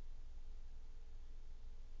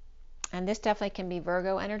 And this definitely can be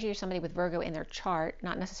Virgo energy, or somebody with Virgo in their chart,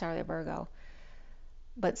 not necessarily a Virgo,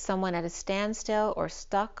 but someone at a standstill or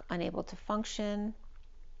stuck, unable to function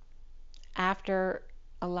after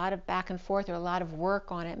a lot of back and forth or a lot of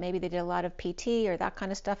work on it. Maybe they did a lot of PT or that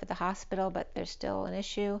kind of stuff at the hospital, but there's still an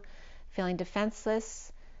issue. Feeling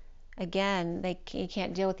defenseless. Again, you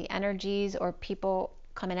can't deal with the energies or people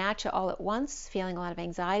coming at you all at once, feeling a lot of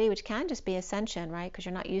anxiety, which can just be ascension, right? Because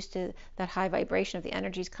you're not used to that high vibration of the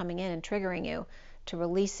energies coming in and triggering you to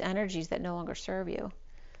release energies that no longer serve you.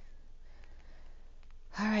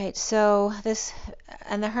 All right, so this,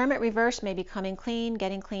 and the Hermit reverse may be coming clean,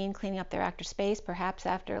 getting clean, cleaning up their active space, perhaps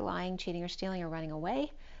after lying, cheating, or stealing, or running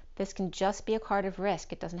away. This can just be a card of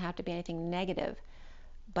risk. It doesn't have to be anything negative,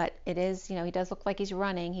 but it is, you know, he does look like he's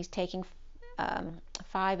running. He's taking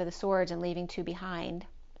 5 of the swords and leaving 2 behind,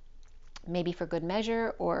 maybe for good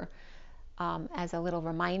measure, or as a little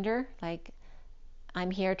reminder, like,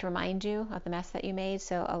 I'm here to remind you of the mess that you made.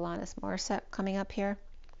 So Alanis Morissette coming up here.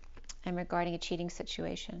 And regarding a cheating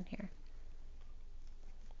situation here.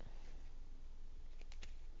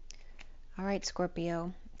 All right,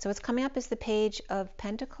 Scorpio. So what's coming up is the Page of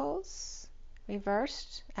Pentacles,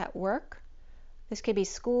 reversed, at work. This could be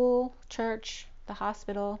school, church, the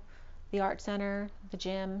hospital, the art center, the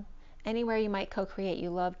gym, anywhere you might co-create. You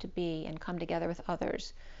love to be and come together with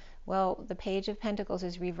others. Well, the Page of Pentacles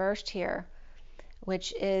is reversed here,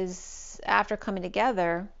 which is after coming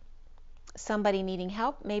together, somebody needing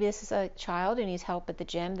help. Maybe this is a child who needs help at the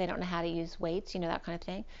gym. They don't know how to use weights, you know, that kind of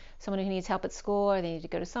thing. Someone who needs help at school, or they need to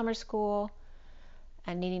go to summer school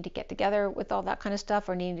and needing to get together with all that kind of stuff,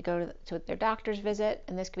 or needing to go to their doctor's visit.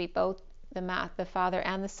 And this could be both the father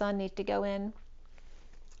and the son need to go in.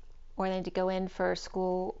 or they need to go in for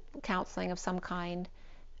school counseling of some kind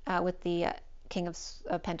with the King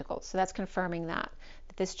of Pentacles. So that's confirming that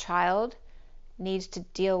this child needs to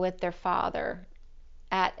deal with their father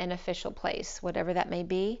at an official place, whatever that may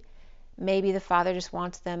be. Maybe the father just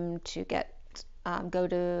wants them to go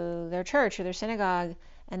to their church or their synagogue,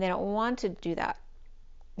 and they don't want to do that,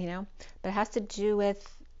 you know. But it has to do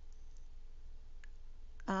with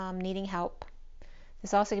needing help.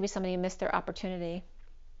 This also could be somebody who missed their opportunity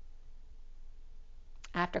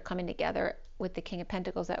after coming together with the King of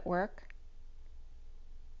Pentacles at work.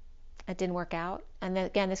 It didn't work out. And then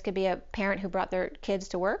again, this could be a parent who brought their kids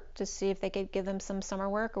to work to see if they could give them some summer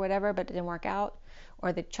work or whatever, but it didn't work out,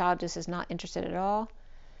 or the child just is not interested at all.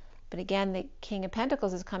 But again, the King of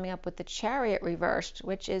Pentacles is coming up with the Chariot reversed,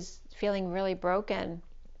 which is feeling really broken.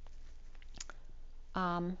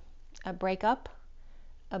 A breakup,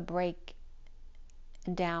 a break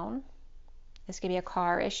down. This could be a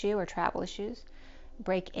car issue or travel issues.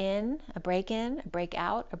 Break in, a break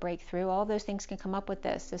out, a breakthrough. All those things can come up with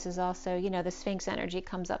this. This is also, you know, the Sphinx energy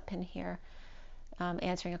comes up in here,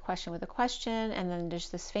 answering a question with a question. And then there's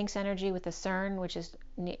the Sphinx energy with the CERN, which is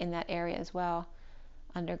in that area as well,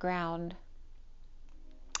 underground.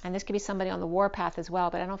 And this could be somebody on the warpath as well,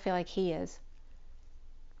 but I don't feel like he is.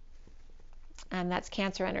 And that's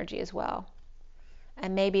Cancer energy as well.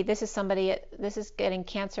 And maybe this is somebody, this is getting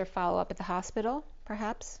cancer follow-up at the hospital,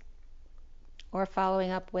 perhaps, or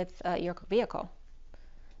following up with your vehicle.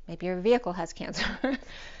 Maybe your vehicle has cancer.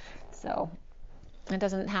 So it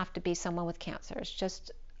doesn't have to be someone with cancer. It's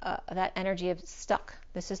just that energy of stuck.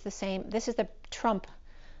 This is the same, this is the trump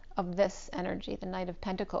of this energy, the Knight of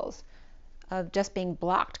Pentacles, of just being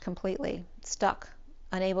blocked completely, stuck,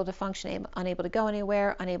 unable to function, unable to go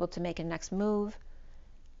anywhere, unable to make a next move.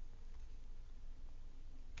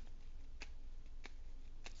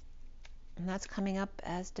 And that's coming up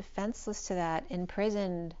as defenseless to that,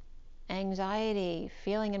 imprisoned, anxiety,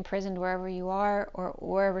 feeling imprisoned wherever you are or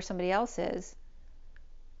wherever somebody else is.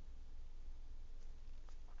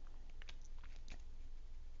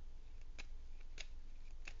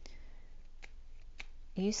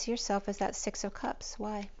 You see yourself as that Six of Cups.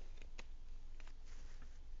 Why?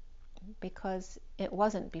 Because it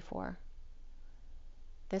wasn't before.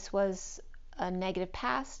 This was a negative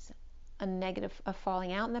past, a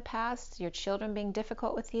falling out in the past, your children being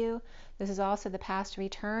difficult with you. This is also the past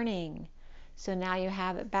returning. So now you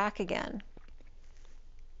have it back again.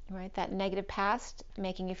 Right? That negative past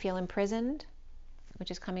making you feel imprisoned,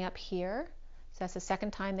 which is coming up here. So that's the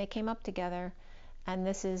second time they came up together. And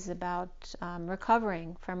this is about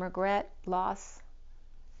recovering from regret, loss,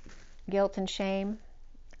 guilt and shame,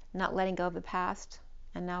 not letting go of the past.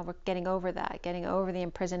 And now we're getting over that, getting over the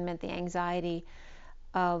imprisonment, the anxiety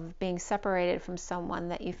of being separated from someone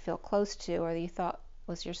that you feel close to or that you thought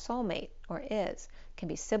was your soulmate or is. It can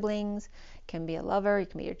be siblings, it can be a lover, it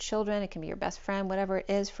can be your children, it can be your best friend, whatever it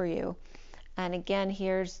is for you. And again,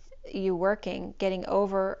 here's you working, getting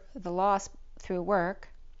over the loss through work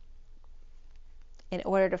in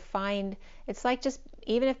order to find, it's like just,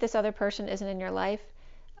 even if this other person isn't in your life,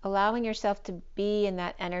 allowing yourself to be in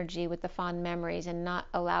that energy with the fond memories and not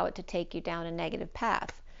allow it to take you down a negative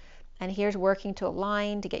path. And here's working to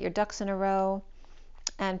align, to get your ducks in a row.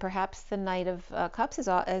 And perhaps the Knight of Cups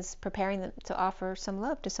is preparing them to offer some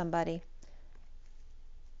love to somebody.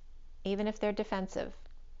 Even if they're defensive.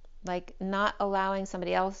 Like not allowing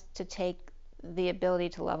somebody else to take the ability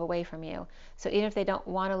to love away from you. So even if they don't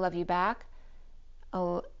want to love you back,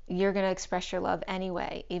 you're going to express your love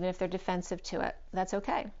anyway, even if they're defensive to it. That's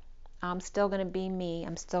okay. I'm still going to be me.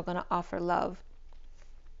 I'm still going to offer love.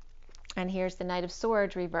 And here's the Knight of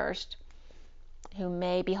Swords reversed, who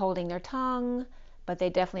may be holding their tongue, but they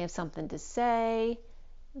definitely have something to say.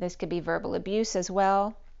 This could be verbal abuse as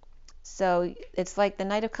well. So it's like the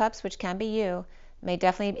Knight of Cups, which can be you, may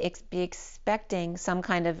definitely be expecting some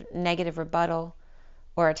kind of negative rebuttal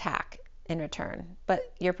or attack in return.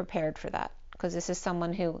 But you're prepared for that because this is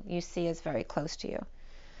someone who you see as very close to you.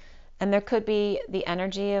 And there could be the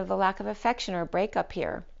energy of a lack of affection or a breakup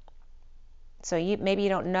here. So maybe you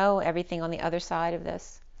don't know everything on the other side of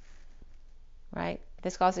this, right?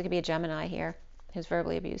 This also could be a Gemini here who's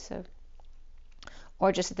verbally abusive.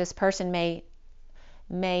 Or just this person may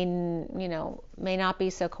not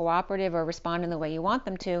be so cooperative or respond in the way you want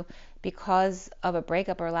them to because of a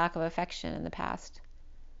breakup or lack of affection in the past.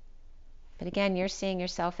 But again, you're seeing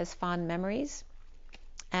yourself as fond memories.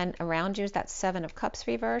 And around you is that Seven of Cups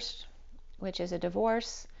reversed, which is a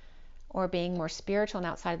divorce or being more spiritual and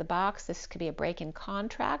outside of the box. This could be a break in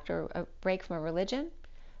contract or a break from a religion,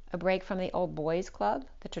 a break from the old boys club,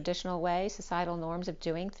 the traditional way, societal norms of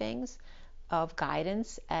doing things, of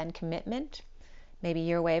guidance and commitment. Maybe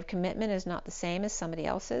your way of commitment is not the same as somebody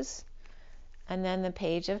else's. And then the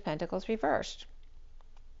Page of Pentacles reversed.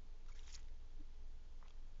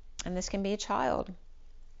 And this can be a child.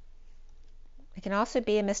 It can also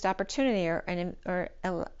be a missed opportunity or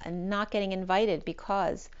not getting invited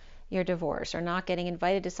because you're divorced, or not getting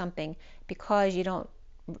invited to something because you don't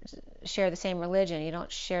share the same religion, you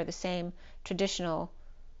don't share the same traditional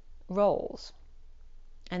roles,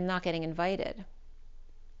 and not getting invited.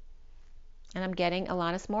 And I'm getting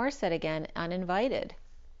Alanis Morissette again, uninvited.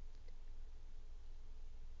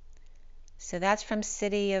 So that's from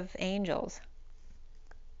City of Angels.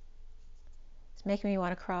 It's making me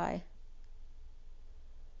want to cry.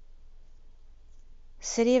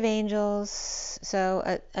 City of Angels.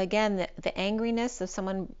 So again, the angriness of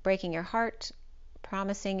someone breaking your heart,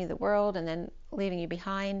 promising you the world and then leaving you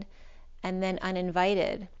behind, and then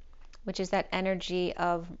uninvited, which is that energy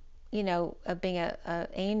of, you know, of being an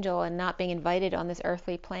angel and not being invited on this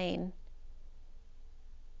earthly plane,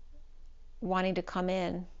 wanting to come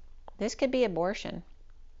in. This could be abortion.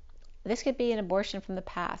 This could be an abortion from the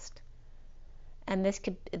past. And this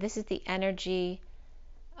is the energy,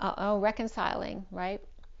 reconciling, right?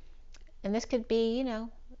 And this could be, you know,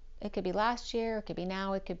 it could be last year, it could be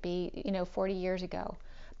now, it could be, you know, 40 years ago.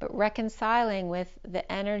 But reconciling with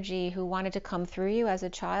the energy who wanted to come through you as a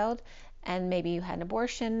child, and maybe you had an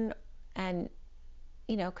abortion, and,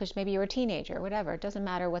 you know, because maybe you were a teenager, whatever. It doesn't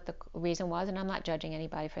matter what the reason was, and I'm not judging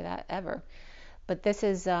anybody for that ever. But this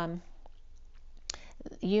is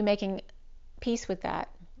you making peace with that,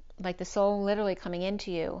 like the soul literally coming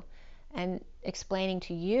into you and explaining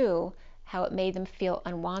to you how it made them feel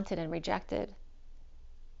unwanted and rejected,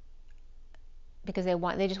 because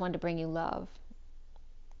they just wanted to bring you love.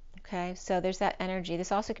 Okay, so there's that energy.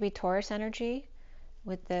 This also could be Taurus energy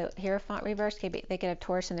with the Hierophant reverse. They could have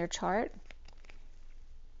Taurus in their chart.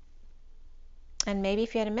 And maybe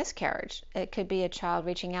if you had a miscarriage, it could be a child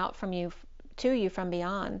reaching out from you to you from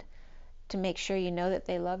beyond to make sure you know that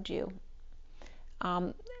they loved you.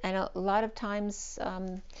 And a lot of times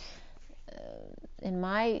in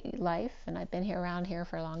my life, and I've been around here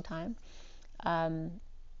for a long time, I've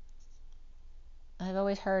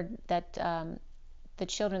always heard that the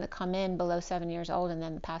children that come in below 7 years old and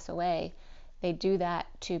then pass away, they do that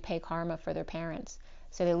to pay karma for their parents.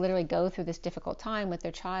 So they literally go through this difficult time with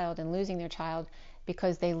their child and losing their child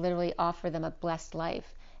because they literally offer them a blessed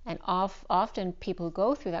life. And often people who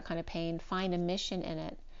go through that kind of pain find a mission in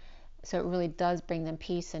it. So it really does bring them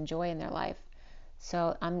peace and joy in their life.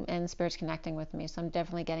 So and Spirit's connecting with me, so I'm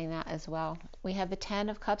definitely getting that as well. We have the 10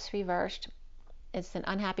 of Cups reversed. It's an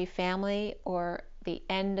unhappy family or the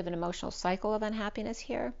end of an emotional cycle of unhappiness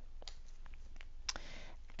here.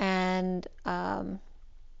 And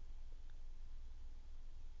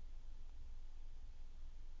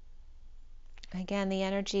again, the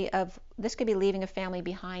energy of this could be leaving a family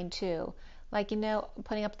behind too. Like, you know,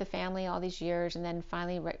 putting up the family all these years and then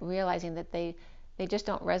finally realizing that they just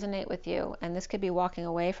don't resonate with you. And this could be walking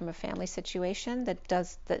away from a family situation that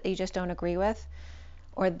you just don't agree with,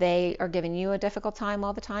 or they are giving you a difficult time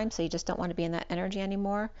all the time, so you just don't want to be in that energy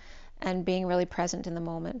anymore, and being really present in the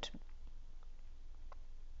moment.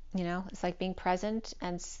 You know, it's like being present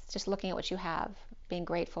and just looking at what you have, being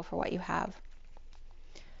grateful for what you have.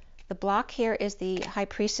 The block here is the High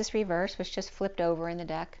Priestess reverse, which just flipped over in the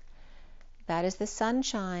deck. That is the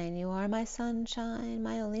sunshine. You are my sunshine,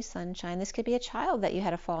 my only sunshine. This could be a child that you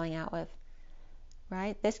had a falling out with,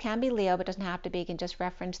 right? This can be Leo, but doesn't have to be. You can just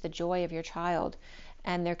reference the joy of your child.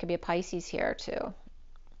 And there could be a Pisces here too.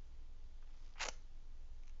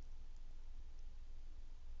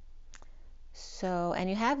 So, and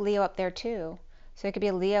you have Leo up there too. So it could be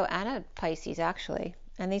a Leo and a Pisces actually.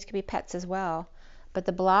 And these could be pets as well. But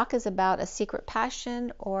the block is about a secret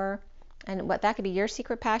passion, and what that could be your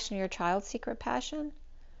secret passion or your child's secret passion.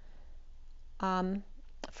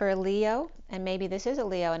 For a Leo, and maybe this is a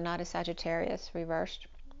Leo and not a Sagittarius reversed.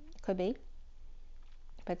 Could be.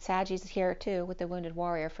 But Sagittarius is here too with the Wounded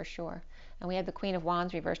Warrior for sure. And we have the Queen of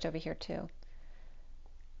Wands reversed over here too.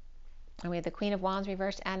 And we have the Queen of Wands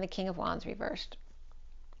reversed and the King of Wands reversed.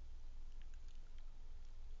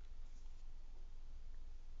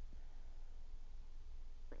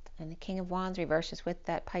 And the King of Wands reversed is with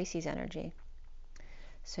that Pisces energy.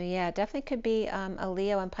 So yeah, definitely could be a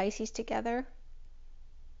Leo and Pisces together.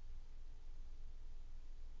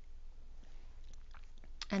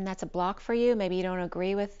 And that's a block for you. Maybe you don't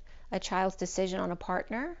agree with a child's decision on a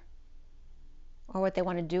partner or what they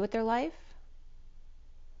want to do with their life.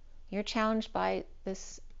 You're challenged by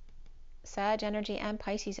this Sag energy and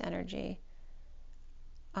Pisces energy.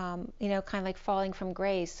 you know, kind of like falling from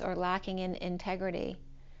grace or lacking in integrity.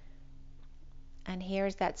 And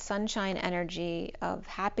here's that sunshine energy of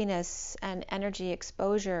happiness and energy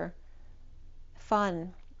exposure,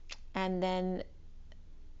 fun, and then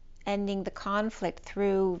ending the conflict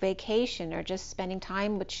through vacation or just spending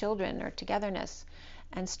time with children or togetherness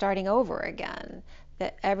and starting over again.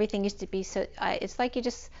 That everything used to be so, it's like you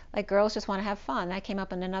just, like girls just want to have fun. That came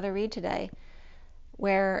up in another read today,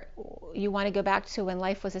 where you want to go back to when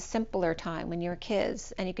life was a simpler time, when you were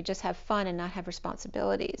kids and you could just have fun and not have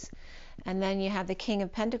responsibilities. And then you have the King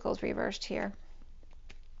of Pentacles reversed here.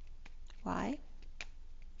 Why?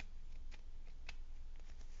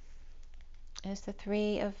 It's the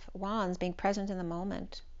Three of Wands, being present in the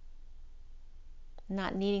moment.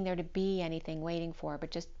 Not needing there to be anything waiting for,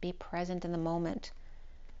 but just be present in the moment.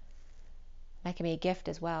 That can be a gift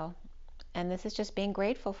as well. And this is just being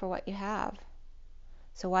grateful for what you have.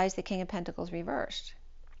 So why is the King of Pentacles reversed?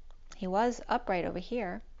 He was upright over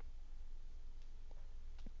here.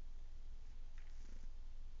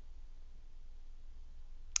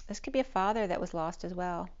 This could be a father that was lost as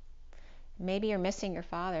well. Maybe you're missing your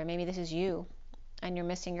father. Maybe this is you and you're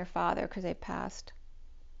missing your father because they passed.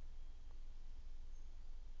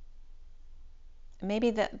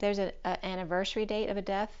 Maybe there's an anniversary date of a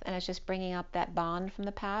death and it's just bringing up that bond from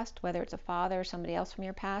the past, whether it's a father or somebody else from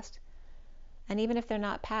your past. And even if they're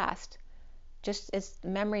not past, just as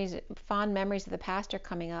memories, fond memories of the past are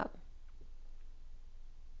coming up.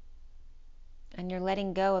 And you're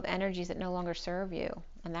letting go of energies that no longer serve you.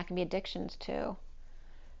 And that can be addictions too.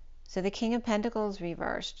 So the King of Pentacles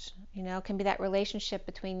reversed, you know, can be that relationship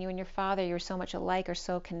between you and your father. You're so much alike or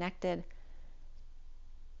so connected.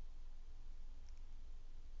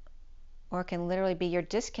 Or it can literally be your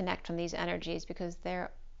disconnect from these energies because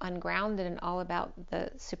they're ungrounded and all about the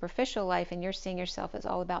superficial life, and you're seeing yourself as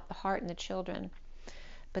all about the heart and the children.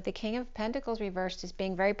 But the King of Pentacles reversed is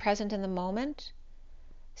being very present in the moment,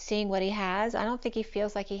 seeing what he has. I don't think he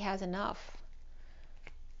feels like he has enough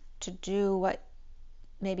to do what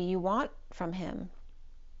maybe you want from him,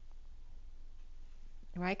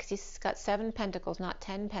 right? Because he's got 7 pentacles, not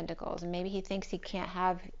 10 pentacles, and maybe he thinks he can't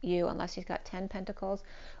have you unless he's got 10 pentacles,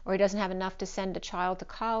 or he doesn't have enough to send a child to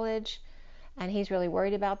college, and he's really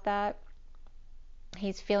worried about that.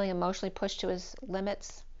 He's feeling emotionally pushed to his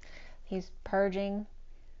limits. He's purging,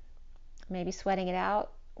 maybe sweating it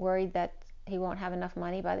out, worried that he won't have enough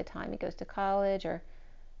money by the time he goes to college, or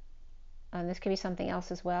this could be something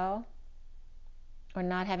else as well, or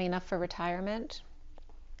not having enough for retirement.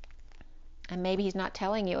 And maybe he's not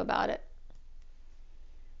telling you about it,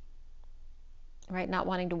 right? Not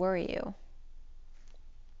wanting to worry you.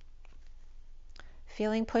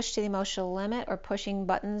 Feeling pushed to the emotional limit or pushing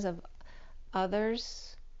buttons of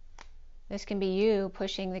others. This can be you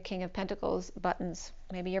pushing the King of Pentacles buttons.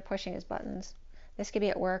 Maybe you're pushing his buttons. This could be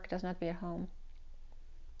at work, doesn't have to be at home,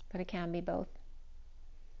 but it can be both.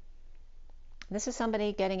 This is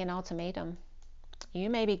somebody getting an ultimatum. You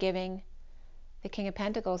may be giving the King of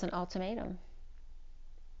Pentacles an ultimatum,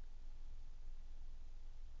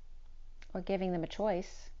 or giving them a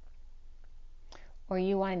choice, or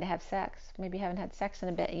you wanting to have sex. Maybe you haven't had sex in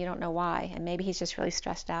a bit and you don't know why, and maybe he's just really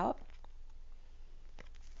stressed out.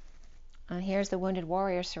 And here's the wounded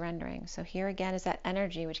warrior surrendering. So here again is that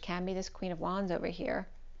energy, which can be this Queen of Wands over here.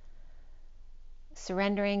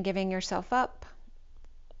 Surrendering, giving yourself up,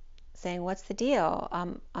 saying, what's the deal?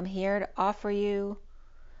 I'm here to offer you,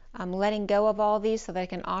 I'm letting go of all these so that I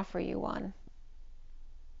can offer you one.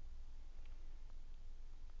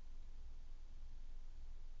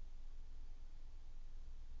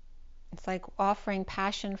 It's like offering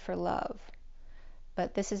passion for love,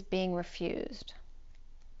 but this is being refused.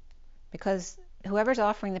 Because whoever's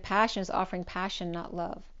offering the passion is offering passion, not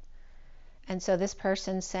love. And so this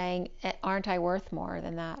person's saying, aren't I worth more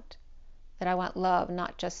than that? That I want love,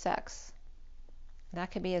 not just sex.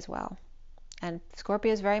 That could be as well. And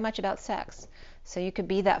Scorpio is very much about sex. So you could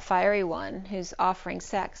be that fiery one who's offering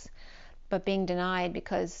sex, but being denied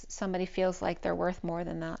because somebody feels like they're worth more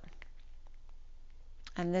than that.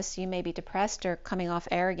 And this, you may be depressed or coming off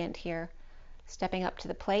arrogant here, stepping up to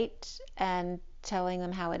the plate and telling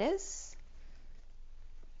them how it is.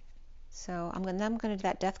 So I'm going to do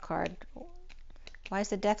that Death card. Why is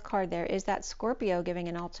the Death card there? Is that Scorpio giving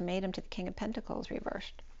an ultimatum to the King of Pentacles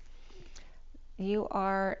reversed? You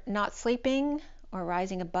are not sleeping or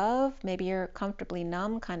rising above. Maybe you're comfortably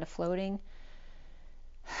numb, kind of floating,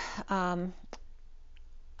 or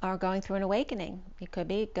going through an awakening. You could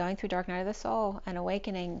be going through dark night of the soul, an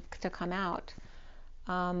awakening to come out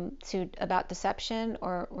about deception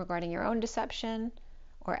or regarding your own deception,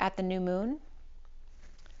 or at the new moon.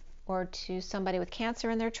 or to somebody with cancer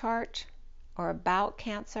in their chart, or about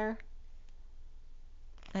cancer.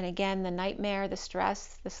 And again, the nightmare, the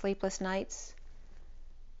stress, the sleepless nights.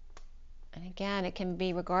 And again, it can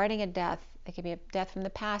be regarding a death. It could be a death from the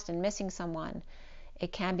past and missing someone.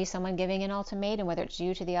 It can be someone giving an ultimatum, whether it's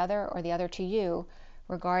you to the other or the other to you,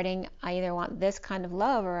 regarding I either want this kind of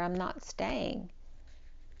love or I'm not staying.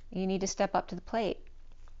 You need to step up to the plate.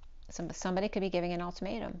 Somebody could be giving an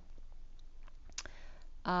ultimatum,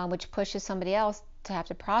 which pushes somebody else to have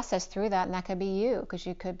to process through that, and that could be you, because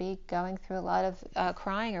you could be going through a lot of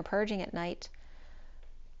crying or purging at night,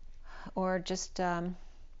 or just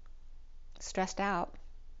stressed out,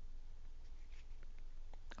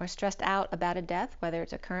 or stressed out about a death, whether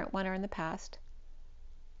it's a current one or in the past.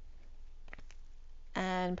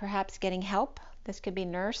 And perhaps getting help. This could be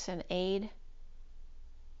nurse and aid.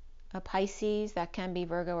 A Pisces, that can be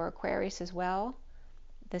Virgo or Aquarius as well.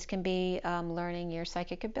 This can be learning your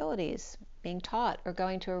psychic abilities, being taught, or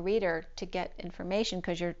going to a reader to get information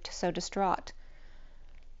because you're so distraught.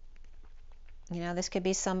 You know, this could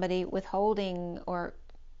be somebody withholding or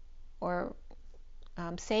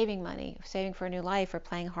saving money, saving for a new life, or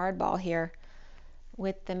playing hardball here.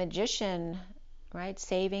 With the Magician, right?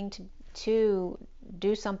 Saving to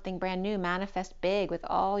do something brand new, manifest big with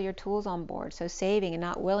all your tools on board. So saving and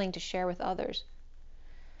not willing to share with others.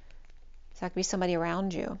 So that could be somebody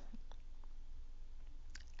around you.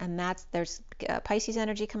 And there's Pisces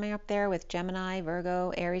energy coming up there with Gemini,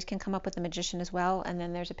 Virgo, Aries can come up with the Magician as well. And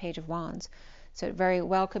then there's a Page of Wands. So it very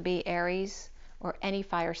well could be Aries or any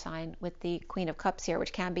fire sign with the Queen of Cups here,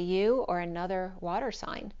 which can be you or another water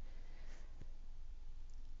sign.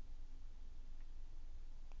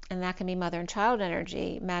 And that can be mother and child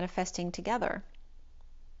energy manifesting together.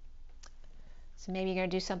 So maybe you're going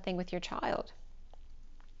to do something with your child.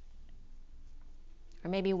 Or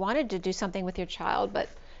maybe you wanted to do something with your child, but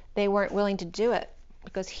they weren't willing to do it.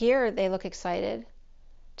 Because here they look excited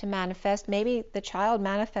to manifest. Maybe the child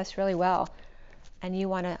manifests really well, and you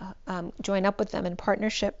want to join up with them in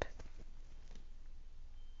partnership.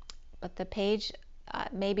 But the Page,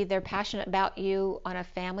 maybe they're passionate about you on a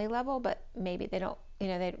family level, but maybe they don't,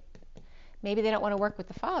 maybe they don't want to work with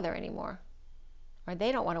the father anymore, or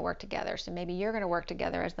they don't want to work together. So maybe you're going to work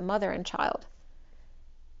together as the mother and child.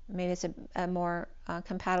 Maybe it's a more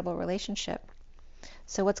compatible relationship.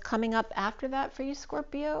 So what's coming up after that for you,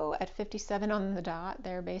 Scorpio, at 57 on the dot,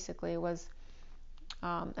 there basically was,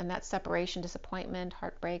 and that's separation, disappointment,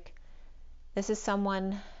 heartbreak. This is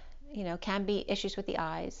someone, can be issues with the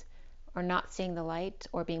eyes, or not seeing the light,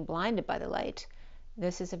 or being blinded by the light.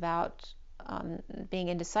 This is about being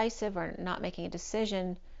indecisive or not making a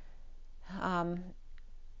decision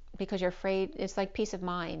because you're afraid. It's like peace of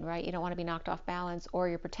mind, right? You don't want to be knocked off balance, or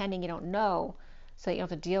you're pretending you don't know so that you don't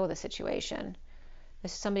have to deal with the situation.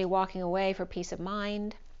 This is somebody walking away for peace of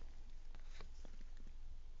mind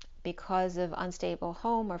because of unstable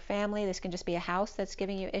home or family. This can just be a house that's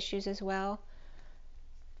giving you issues as well,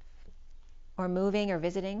 or moving or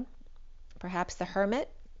visiting. Perhaps the Hermit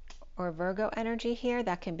or Virgo energy here.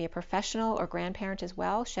 That can be a professional or grandparent as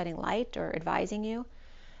well, shedding light or advising you.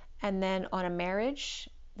 And then on a marriage,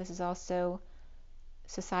 this is also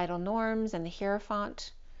societal norms and the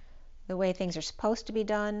Hierophant, the way things are supposed to be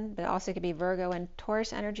done, but it also could be Virgo and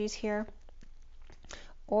Taurus energies here.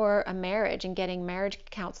 Or a marriage and getting marriage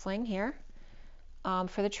counseling here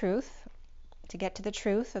for the truth, to get to the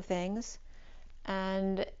truth of things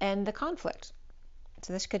and the conflict.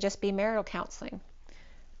 So this could just be marital counseling.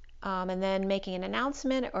 And then making an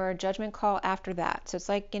announcement or a judgment call after that. So it's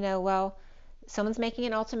like, well, someone's making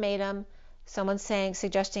an ultimatum, someone's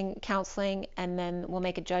suggesting counseling, and then we'll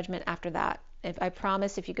make a judgment after that. If I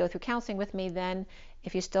promise, if you go through counseling with me, then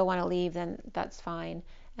if you still want to leave, then that's fine.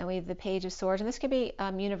 And we have the Page of Swords, and this could be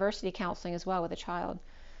university counseling as well with a child.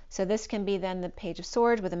 So this can be then the Page of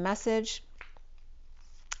Swords with a message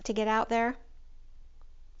to get out there.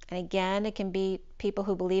 And again, it can be people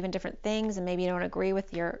who believe in different things, and maybe you don't agree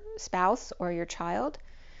with your spouse or your child.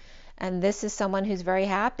 And this is someone who's very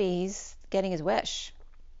happy. He's getting his wish.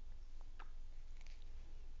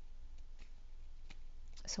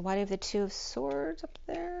 So why do you have the Two of Swords up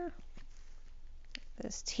there?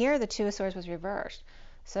 Here, the Two of Swords was reversed.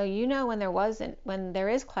 So when there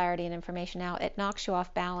is clarity and information out, it knocks you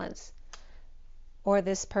off balance. Or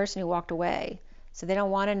this person who walked away. So they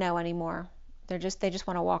don't want to know anymore. They just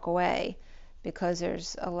want to walk away because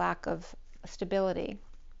there's a lack of stability.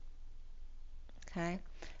 Okay?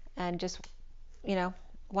 And just,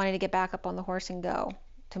 wanting to get back up on the horse and go,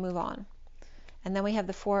 to move on. And then we have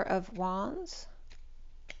the Four of Wands.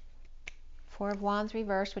 Four of Wands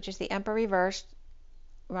reversed, which is the Emperor reversed,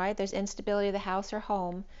 right? There's instability of the house or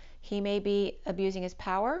home. He may be abusing his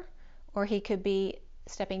power, or he could be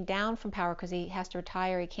stepping down from power because he has to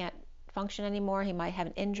retire. He can't function anymore. He might have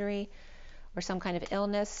an injury or some kind of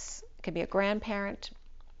illness. It could be a grandparent.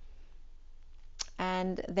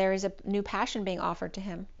 And there is a new passion being offered to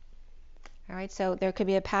him. All right, so there could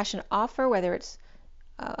be a passion offer, whether it's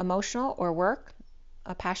emotional or work,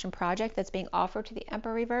 a passion project that's being offered to the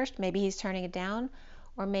Emperor reversed. Maybe he's turning it down,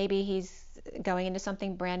 or maybe he's going into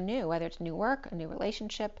something brand new, whether it's new work, a new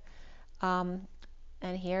relationship. And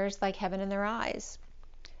here's like heaven in their eyes.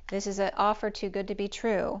 This is an offer too good to be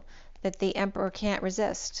true that the Emperor can't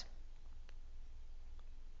resist.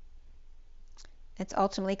 It's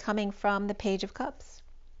ultimately coming from the Page of Cups.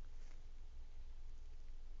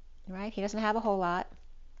 Right? He doesn't have a whole lot.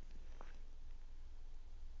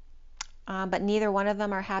 But neither one of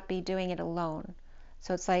them are happy doing it alone.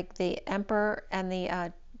 So it's like the Emperor and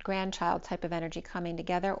the grandchild type of energy coming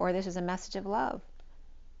together, or this is a message of love.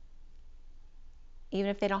 Even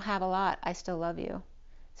if they don't have a lot, I still love you.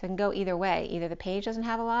 So it can go either way. Either the Page doesn't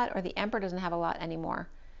have a lot, or the Emperor doesn't have a lot anymore.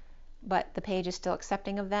 But the Page is still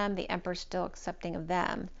accepting of them, the Emperor is still accepting of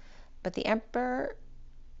them. But the Emperor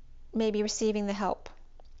may be receiving the help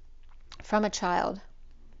from a child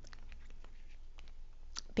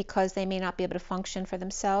because they may not be able to function for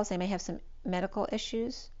themselves. They may have some medical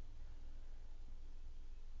issues.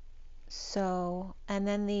 So, and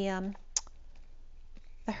then the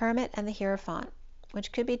Hermit and the Hierophant,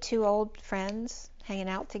 which could be two old friends hanging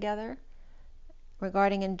out together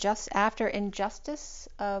regarding after injustice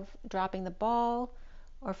of dropping the ball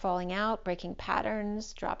or falling out, breaking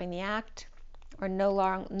patterns, dropping the act, or no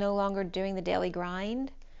longer doing the daily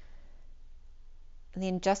grind. The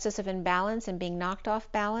injustice of imbalance and being knocked off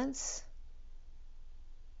balance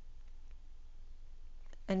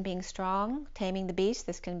and being strong, taming the beast.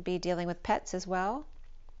 This can be dealing with pets as well.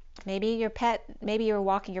 Maybe your pet, maybe you were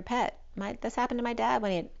walking your pet. This happened to my dad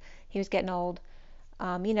when he was getting old.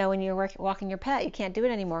 You know, when you're walking your pet, you can't do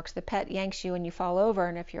it anymore because the pet yanks you and you fall over.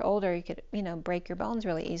 And if you're older, you could, break your bones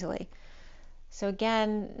really easily. So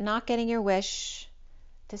again, not getting your wish,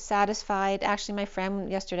 dissatisfied. Actually, my friend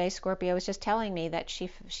yesterday, Scorpio, was just telling me that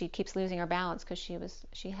she keeps losing her balance because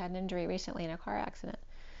she had an injury recently in a car accident.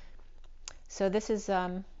 So this is,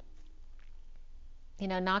 not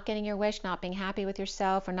getting your wish, not being happy with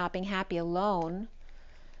yourself, or not being happy alone.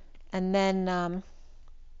 And then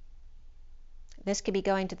this could be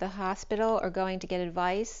going to the hospital or going to get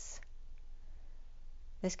advice.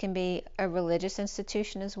 This can be a religious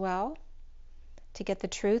institution as well, to get the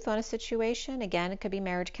truth on a situation. Again, it could be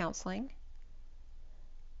marriage counseling.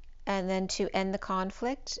 And then to end the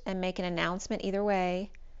conflict and make an announcement either way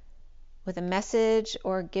with a message,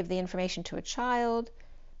 or give the information to a child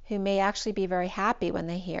who may actually be very happy when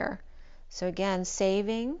they hear. So again,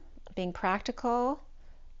 saving, being practical,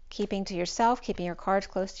 keeping to yourself, keeping your cards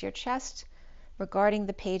close to your chest. Regarding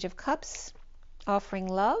the Page of Cups, offering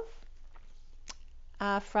love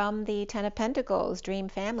from the Ten of Pentacles, Dream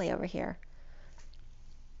Family over here.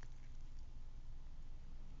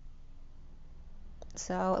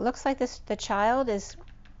 So it looks like the child is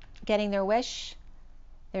getting their wish,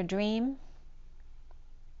 their dream,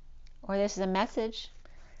 or this is a message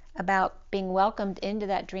about being welcomed into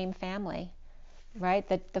that dream family, right?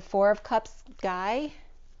 The Four of Cups guy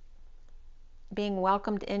being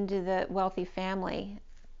welcomed into the wealthy family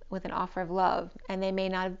with an offer of love. And they may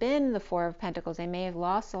not have been the Four of Pentacles. They may have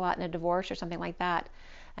lost a lot in a divorce or something like that,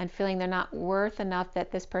 and feeling they're not worth enough that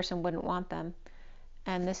this person wouldn't want them.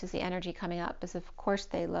 And this is the energy coming up, is of course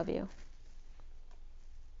they love you.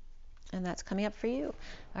 And that's coming up for you.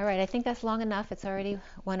 All right, I think that's long enough. It's already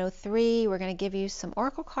 1:03. We're going to give you some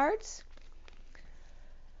oracle cards.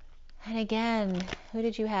 And again, who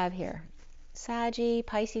did you have here? Saggy,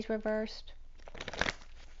 Pisces reversed.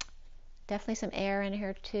 Definitely some air in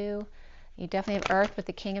here too. You definitely have Earth with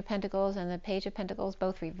the King of Pentacles and the Page of Pentacles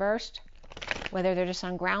both reversed. Whether they're just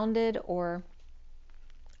ungrounded or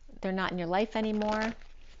they're not in your life anymore.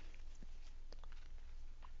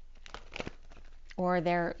 Or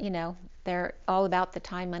they're all about the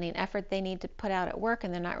time, money, and effort they need to put out at work,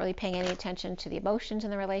 and they're not really paying any attention to the emotions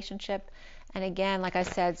in the relationship. And again, like I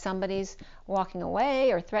said, somebody's walking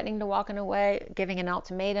away or threatening to walk away, giving an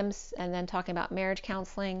ultimatums, and then talking about marriage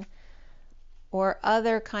counseling or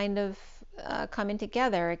other kind of coming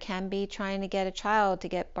together. It can be trying to get a child to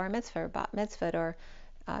get bar mitzvah or bat mitzvah, or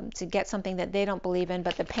to get something that they don't believe in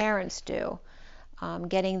but the parents do.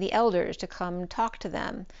 Getting the elders to come talk to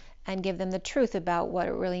them and give them the truth about what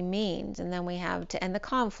it really means. And then we have to end the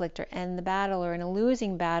conflict or end the battle, or in a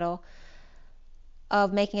losing battle,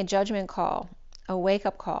 of making a judgment call, a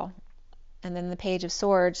wake-up call, And then the Page of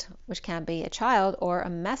Swords, which can be a child or a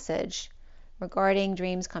message regarding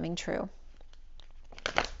dreams coming true,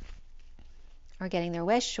 or getting their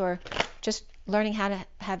wish, or just learning how to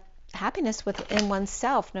have happiness within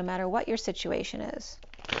oneself, no matter what your situation is.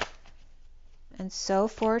 And so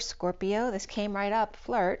for Scorpio, this came right up,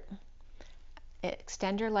 flirt.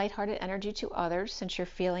 Extend your lighthearted energy to others, since you're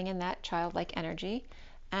feeling in that childlike energy.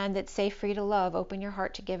 And it's safe for you to love. Open your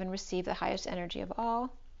heart to give and receive the highest energy of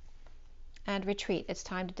all. And retreat. It's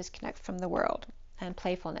time to disconnect from the world. And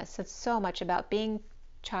playfulness. It's so much about being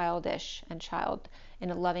childish and child in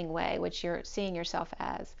a loving way, which you're seeing yourself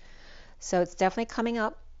as. So it's definitely coming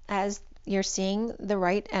up as you're seeing the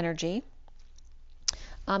right energy.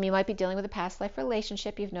 You might be dealing with a past life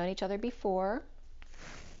relationship. You've known each other before.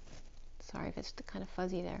 Sorry if it's kind of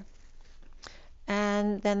fuzzy there.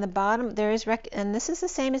 And then the bottom, there is, and this is the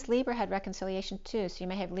same as Libra had reconciliation too. So you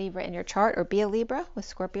may have Libra in your chart or be a Libra with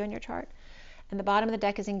Scorpio in your chart. And the bottom of the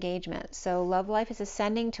deck is engagement. So love life is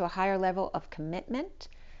ascending to a higher level of commitment.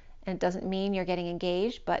 And it doesn't mean you're getting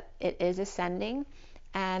engaged, but it is ascending.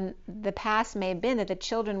 And the past may have been that the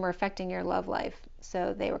children were affecting your love life.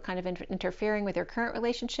 So they were kind of interfering with your current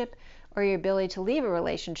relationship, or your ability to leave a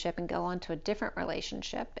relationship and go on to a different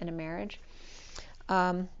relationship in a marriage.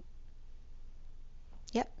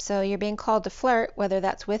 So you're being called to flirt, whether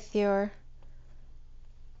it's with your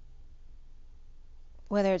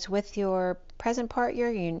present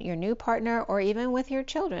partner, your new partner, or even with your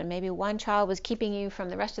children. Maybe one child was keeping you from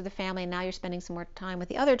the rest of the family, and now you're spending some more time with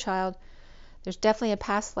the other child. There's definitely a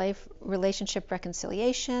past life relationship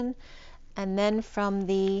reconciliation. And then from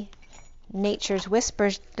the Nature's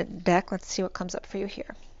Whispers deck, let's see what comes up for you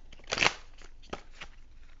here.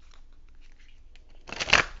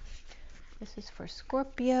 This is for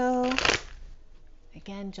Scorpio.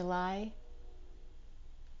 Again, July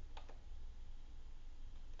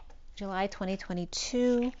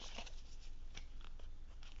 2022.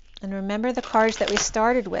 And remember the cards that we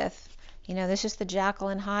started with. You know, this is the Jekyll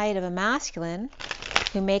and Hyde of a masculine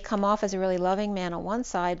who may come off as a really loving man on one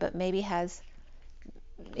side, but maybe has,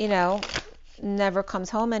 never comes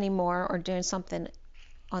home anymore, or doing something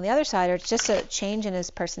on the other side, or it's just a change in his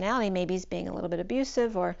personality. Maybe he's being a little bit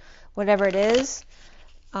abusive or whatever it is.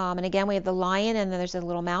 And again, we have the lion, and then there's a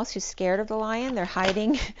little mouse who's scared of the lion. They're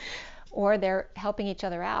hiding or they're helping each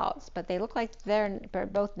other out. But they look like they're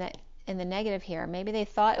both in the negative here. Maybe they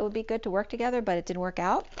thought it would be good to work together, but it didn't work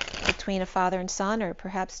out between a father and son, or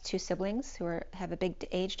perhaps two siblings who have a big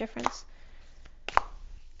age difference.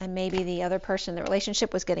 And maybe the other person in the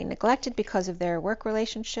relationship was getting neglected because of their work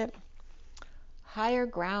relationship. Higher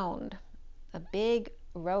ground, a big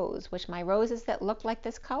rose, which my roses that look like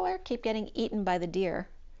this color keep getting eaten by the deer.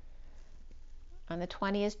 On the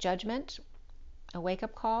 20 is judgment, a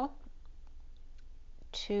wake-up call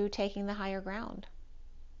to taking the higher ground.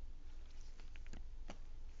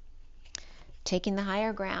 Taking the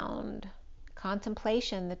higher ground.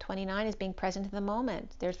 Contemplation, the 29 is being present in the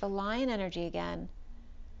moment. There's the lion energy again.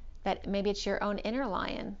 That maybe it's your own inner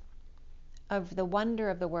lion of the wonder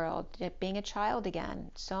of the world, being a child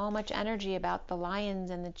again. So much energy about the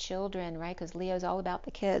lions and the children, right? Because Leo's all about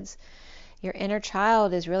the kids. Your inner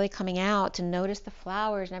child is really coming out to notice the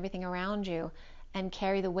flowers and everything around you, and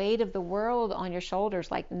carry the weight of the world on your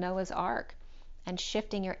shoulders like Noah's Ark, and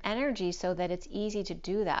shifting your energy so that it's easy to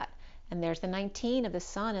do that. And there's the 19 of the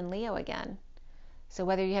sun in Leo again. So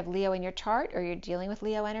whether you have Leo in your chart, or you're dealing with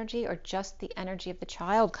Leo energy, or just the energy of the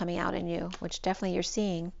child coming out in you, which definitely you're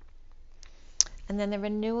seeing. And then the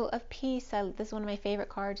renewal of peace. This is one of my favorite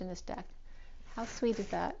cards in this deck. How sweet is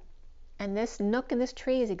that? And this nook in this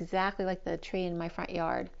tree is exactly like the tree in my front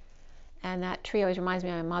yard. And that tree always reminds me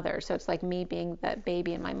of my mother. So it's like me being that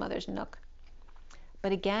baby in my mother's nook.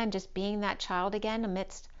 But again, just being that child again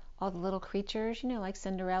amidst all the little creatures, like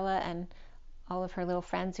Cinderella and all of her little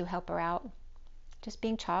friends who help her out. Just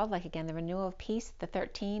being childlike again. The renewal of peace, the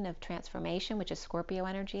 13 of transformation, which is Scorpio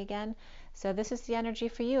energy again. So this is the energy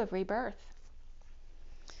for you of rebirth.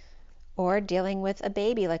 Or dealing with a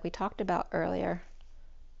baby like we talked about earlier.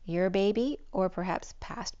 Your baby, or perhaps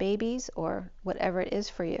past babies, or whatever it is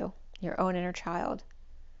for you, your own inner child.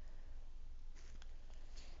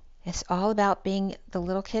 It's all about being the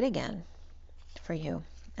little kid again for you.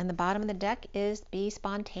 And the bottom of the deck is be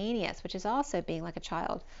spontaneous, which is also being like a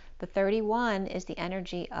child. The 31 is the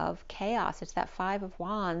energy of chaos. It's that 5 of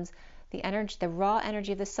wands, the energy, the raw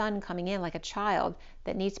energy of the sun coming in like a child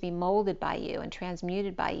that needs to be molded by you and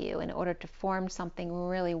transmuted by you in order to form something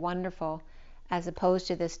really wonderful, as opposed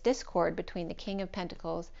to this discord between the King of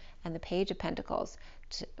Pentacles and the Page of Pentacles.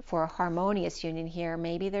 For a harmonious union here,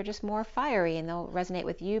 maybe they're just more fiery and they'll resonate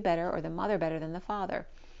with you better, or the mother better than the father.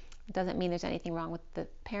 It doesn't mean there's anything wrong with the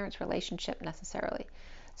parents' relationship necessarily.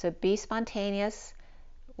 So be spontaneous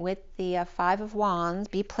with the Five of Wands.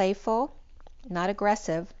 Be playful, not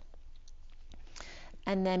aggressive.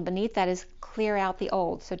 And then beneath that is clear out the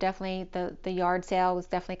old. So definitely the yard sale was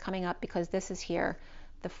definitely coming up because this is here,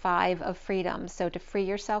 the Five of Freedom. So to free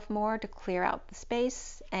yourself more, to clear out the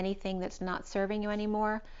space, anything that's not serving you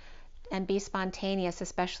anymore, and be spontaneous,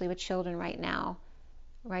 especially with children right now,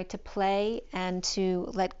 right? To play and to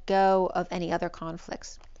let go of any other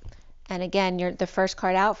conflicts. And again, the first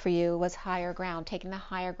card out for you was higher ground, taking the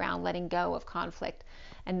higher ground, letting go of conflict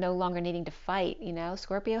and no longer needing to fight. You know,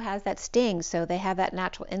 Scorpio has that sting, so they have that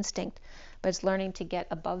natural instinct, but it's learning to get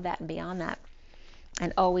above that and beyond that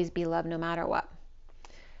and always be loved no matter what.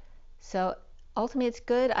 So ultimately it's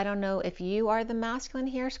good. I don't know if you are the masculine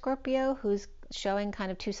here, Scorpio, who's showing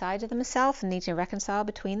kind of two sides of themselves and needs to reconcile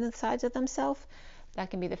between the sides of themselves. That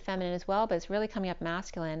can be the feminine as well, but it's really coming up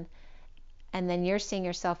masculine. And then you're seeing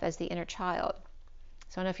yourself as the inner child.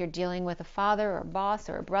 So I don't know if you're dealing with a father or a boss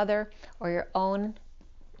or a brother or your own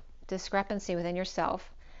discrepancy within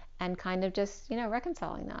yourself and kind of just, you know,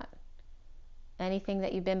 reconciling that. Anything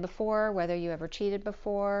that you've been before, whether you ever cheated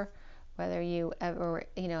before, whether you ever,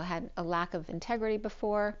 you know, had a lack of integrity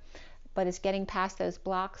before, but it's getting past those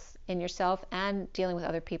blocks in yourself and dealing with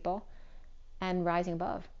other people and rising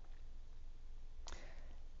above.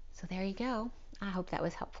 So there you go. I hope that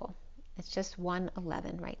was helpful. It's just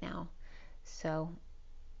 1:11 right now. So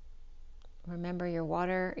remember your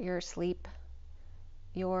water, your sleep,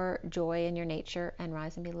 your joy and your nature, and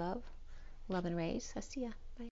rise and be love. Love and raise. I see ya.